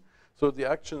polarization. So the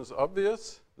action is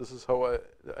obvious. This is how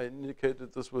I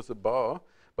indicated this with a bar.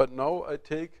 But now I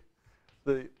take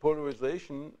the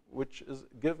polarization, which is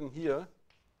given here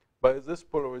by this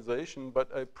polarization,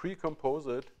 but I precompose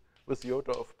it with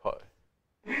iota of pi.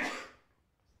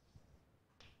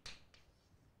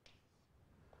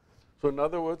 So in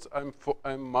other words,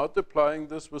 I'm multiplying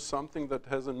this with something that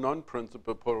has a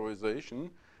non-principal polarization,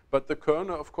 but the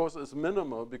kernel, of course, is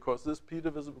minimal because this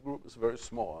p-divisible group is very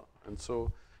small. And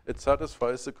so it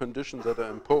satisfies the condition that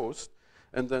I imposed.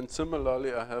 And then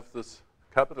similarly, I have this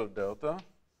capital delta.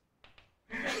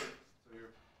 So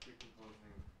you're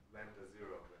decomposing lambda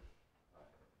 0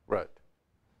 with Right.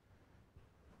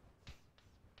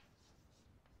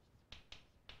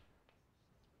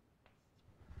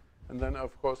 And then,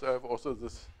 of course, I have also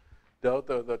this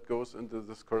delta that goes into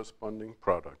this corresponding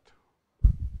product.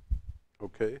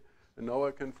 Okay, and now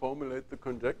I can formulate the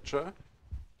conjecture.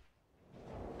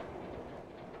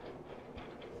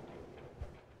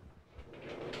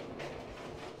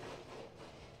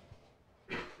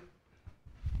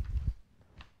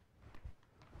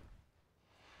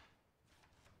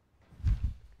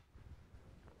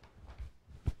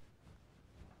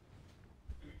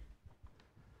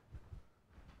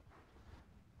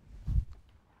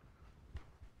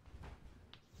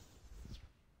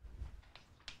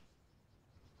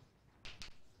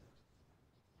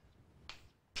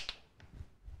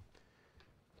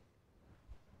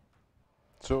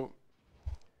 So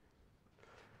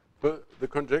the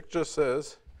conjecture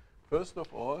says, first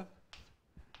of all,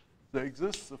 there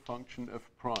exists a function f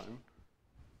prime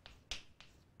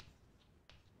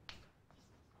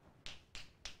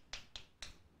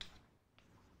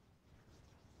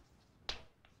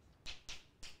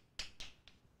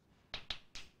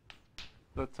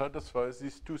that satisfies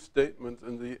these two statements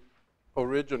in the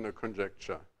original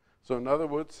conjecture. So in other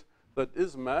words, that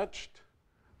is matched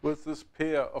with this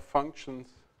pair of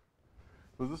functions.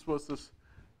 So this was this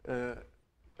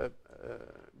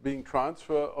being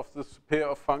transfer of this pair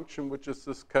of function, which is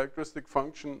this characteristic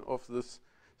function of this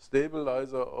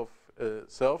stabilizer of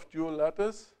self-dual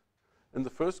lattice in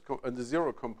the first in the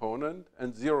 0 component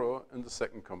and 0 in the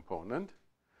second component.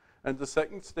 And the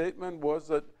second statement was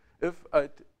that if I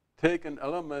take an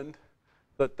element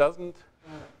that doesn't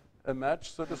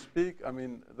match, so to speak, I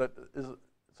mean that is,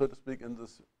 so to speak, in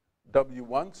this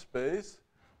W1 space,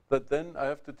 that then I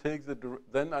have to take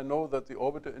then I know that the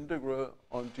orbital integral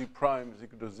on G prime is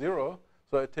equal to 0,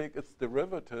 so I take its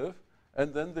derivative,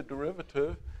 and then the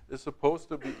derivative is supposed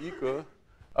to be equal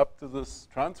up to this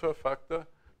transfer factor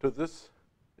to this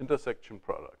intersection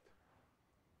product.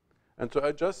 And so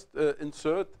I just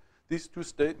insert these two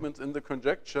statements in the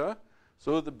conjecture.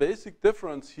 So the basic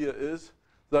difference here is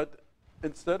that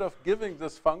instead of giving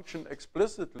this function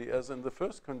explicitly as in the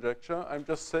first conjecture, I'm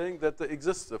just saying that there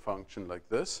exists a function like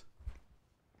this.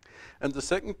 And the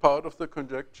second part of the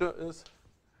conjecture is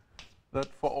that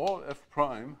for all f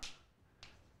prime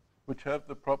which have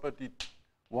the property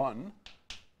 1,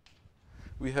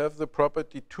 we have the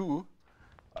property 2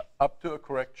 up to a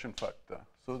correction factor.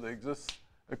 So there exists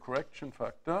a correction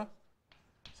factor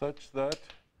such that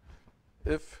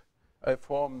if I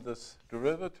form this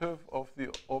derivative of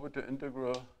the orbital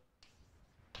integral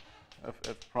of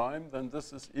f prime, then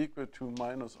this is equal to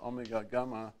minus omega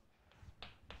gamma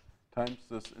times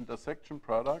this intersection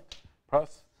product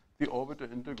plus the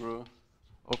orbital integral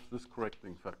of this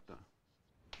correcting factor.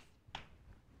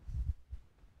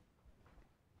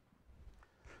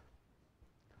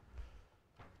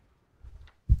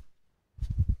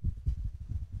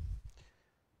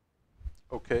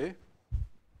 Okay.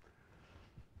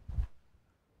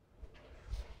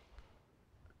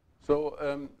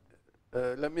 So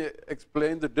let me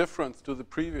explain the difference to the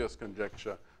previous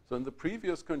conjecture. So in the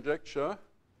previous conjecture,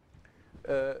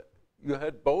 you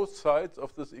had both sides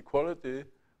of this equality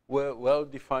were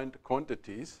well-defined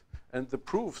quantities, and the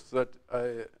proofs that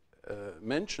I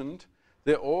mentioned,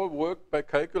 they all worked by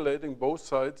calculating both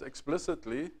sides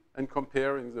explicitly and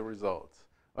comparing the results.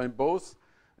 And both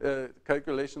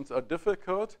calculations are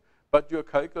difficult, but you're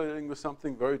calculating with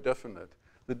something very definite.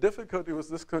 The difficulty with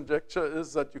this conjecture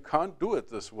is that you can't do it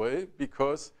this way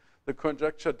because the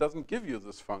conjecture doesn't give you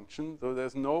this function, though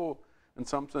there's no, in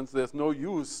some sense, there's no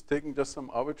use taking just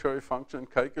some arbitrary function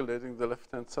and calculating the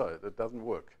left-hand side. It doesn't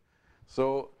work.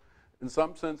 So in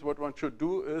some sense, what one should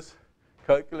do is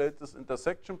calculate this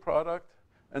intersection product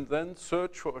and then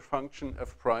search for a function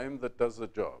f prime that does the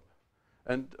job.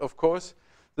 And of course,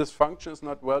 this function is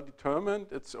not well determined.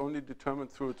 It's only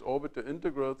determined through its orbital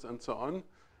integrals and so on.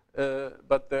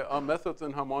 But there are methods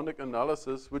in harmonic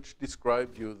analysis which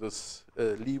describe you this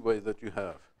leeway that you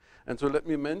have. And so let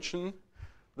me mention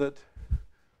that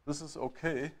this is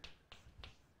okay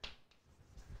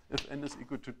if n is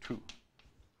equal to 2.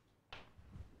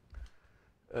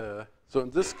 So in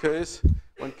this case,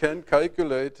 one can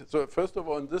calculate. So first of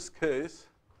all, in this case,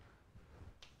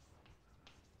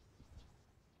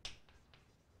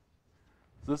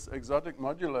 this exotic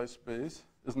moduli space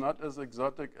is not as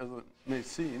exotic as it may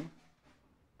seem.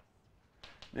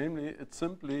 Namely, it's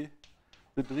simply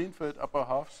the Greenfeld upper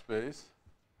half space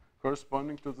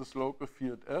corresponding to this local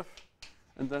field F,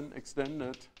 and then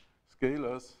extended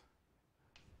scalars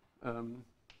to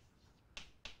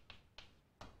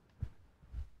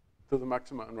the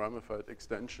maxima unramified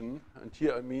extension. And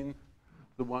here I mean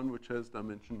the one which has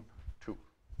dimension 2.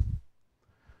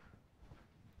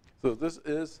 So this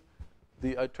is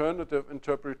the alternative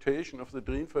interpretation of the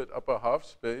Greenfeld upper half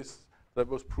space that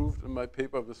was proved in my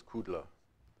paper with Kudla.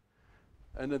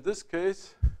 And in this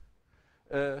case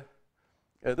has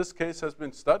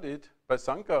been studied by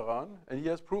Sankaran, and he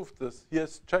has proved this. He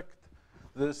has checked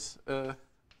this,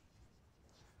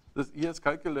 he has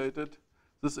calculated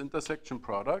this intersection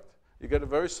product. You get a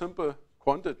very simple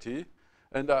quantity,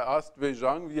 and I asked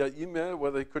Zhang via email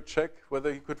whether he could check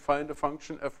whether he could find a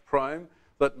function f prime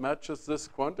that matches this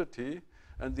quantity.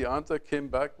 And the answer came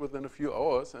back within a few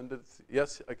hours, and it's,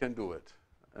 yes, I can do it.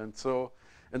 And so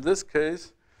in this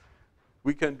case,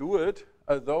 we can do it,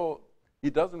 although he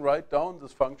doesn't write down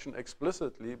this function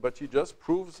explicitly, but he just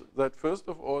proves that, first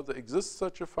of all, there exists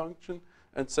such a function,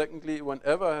 and secondly,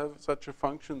 whenever I have such a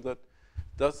function that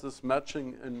does this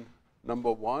matching in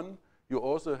number 1, you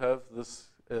also have this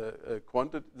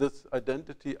this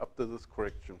identity up to this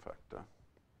correction factor.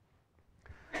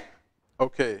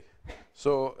 Okay,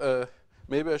 so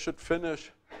maybe I should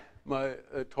finish my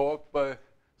talk by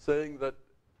saying that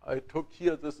I took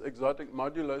here this exotic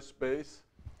moduli space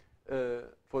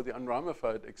for the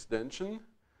unramified extension.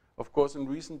 Of course, in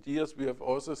recent years, we have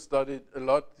also studied a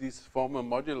lot these formal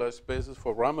moduli spaces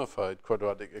for ramified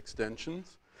quadratic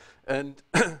extensions. And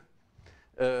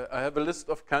I have a list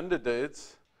of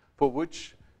candidates for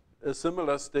which a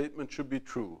similar statement should be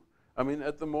true. I mean,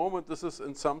 at the moment, this is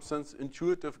in some sense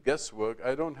intuitive guesswork.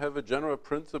 I don't have a general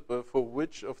principle for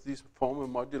which of these formal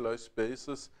moduli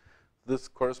spaces this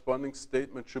corresponding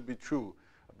statement should be true.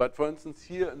 But for instance,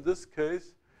 here in this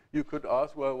case, you could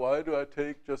ask, well, why do I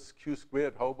take just q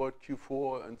squared? How about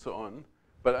q4 and so on?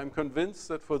 But I'm convinced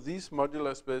that for these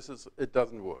modular spaces, it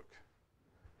doesn't work.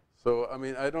 So, I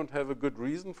mean, I don't have a good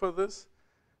reason for this,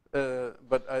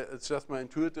 but it's just my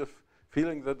intuitive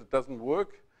feeling that it doesn't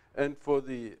work. And for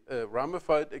the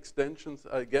ramified extensions,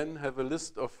 I again have a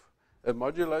list of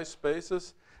moduli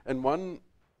spaces. And one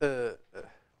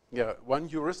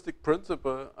heuristic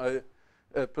principle I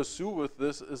pursue with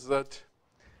this is that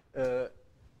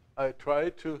I try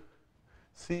to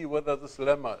see whether this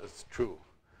lemma is true.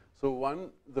 So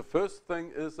the first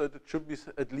thing is that it should be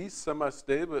at least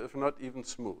semi-stable, if not even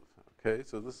smooth. Okay,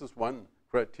 so this is one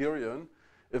criterion.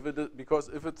 Because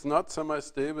if it's not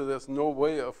semi-stable, there's no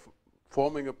way of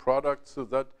forming a product so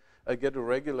that I get a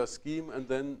regular scheme, and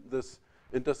then this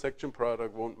intersection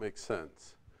product won't make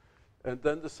sense. And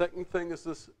then the second thing is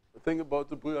this thing about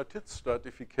the Brouillard-Titz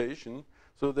stratification.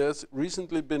 So there's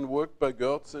recently been work by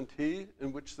Gertz and He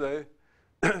in which they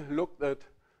looked at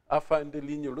affine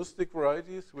delinealistic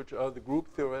varieties, which are the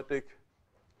group theoretic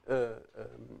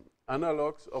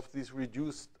analogs of these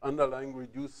underlying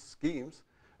reduced schemes.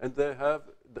 And they have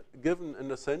given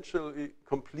an essentially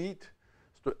complete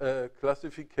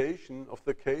classification of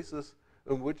the cases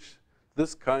in which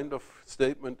this kind of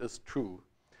statement is true.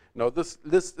 Now, this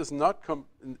list is not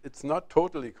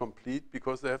totally complete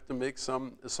because they have to make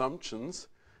some assumptions.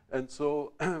 And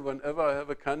so whenever I have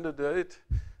a candidate,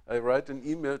 I write an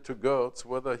email to Gertz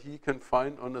whether he can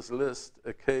find on his list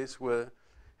a case where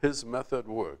his method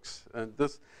works. And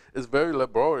this is very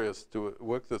laborious to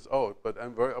work this out, but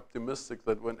I'm very optimistic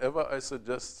that whenever I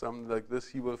suggest something like this,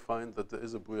 he will find that there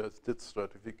is a Brouillard-Titz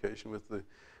stratification with the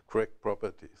correct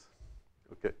properties.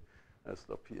 Okay, I'll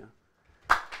stop here.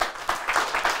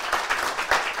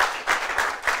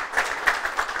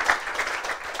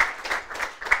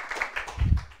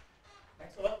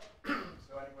 Thanks a lot.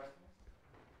 So any questions?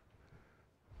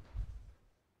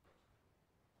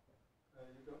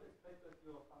 You don't expect that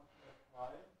your function of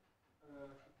y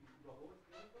should be überholt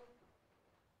variable?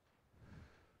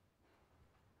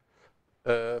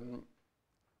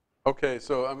 Okay,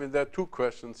 so I mean there are two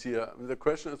questions here. I mean, the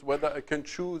question is whether I can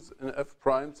choose an f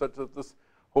prime such that this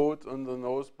holds on the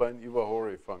nose by an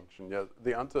Iwahori function. Yeah,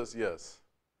 the answer is yes.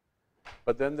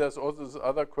 But then there's also this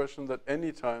other question that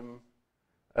anytime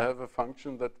I have a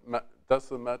function that does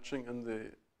the matching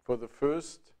for the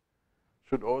first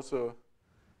should also,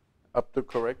 up to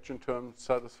correction term,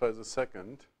 satisfy the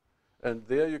second. And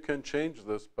there you can change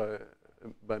this by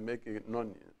making it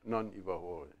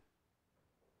non-Iwahori.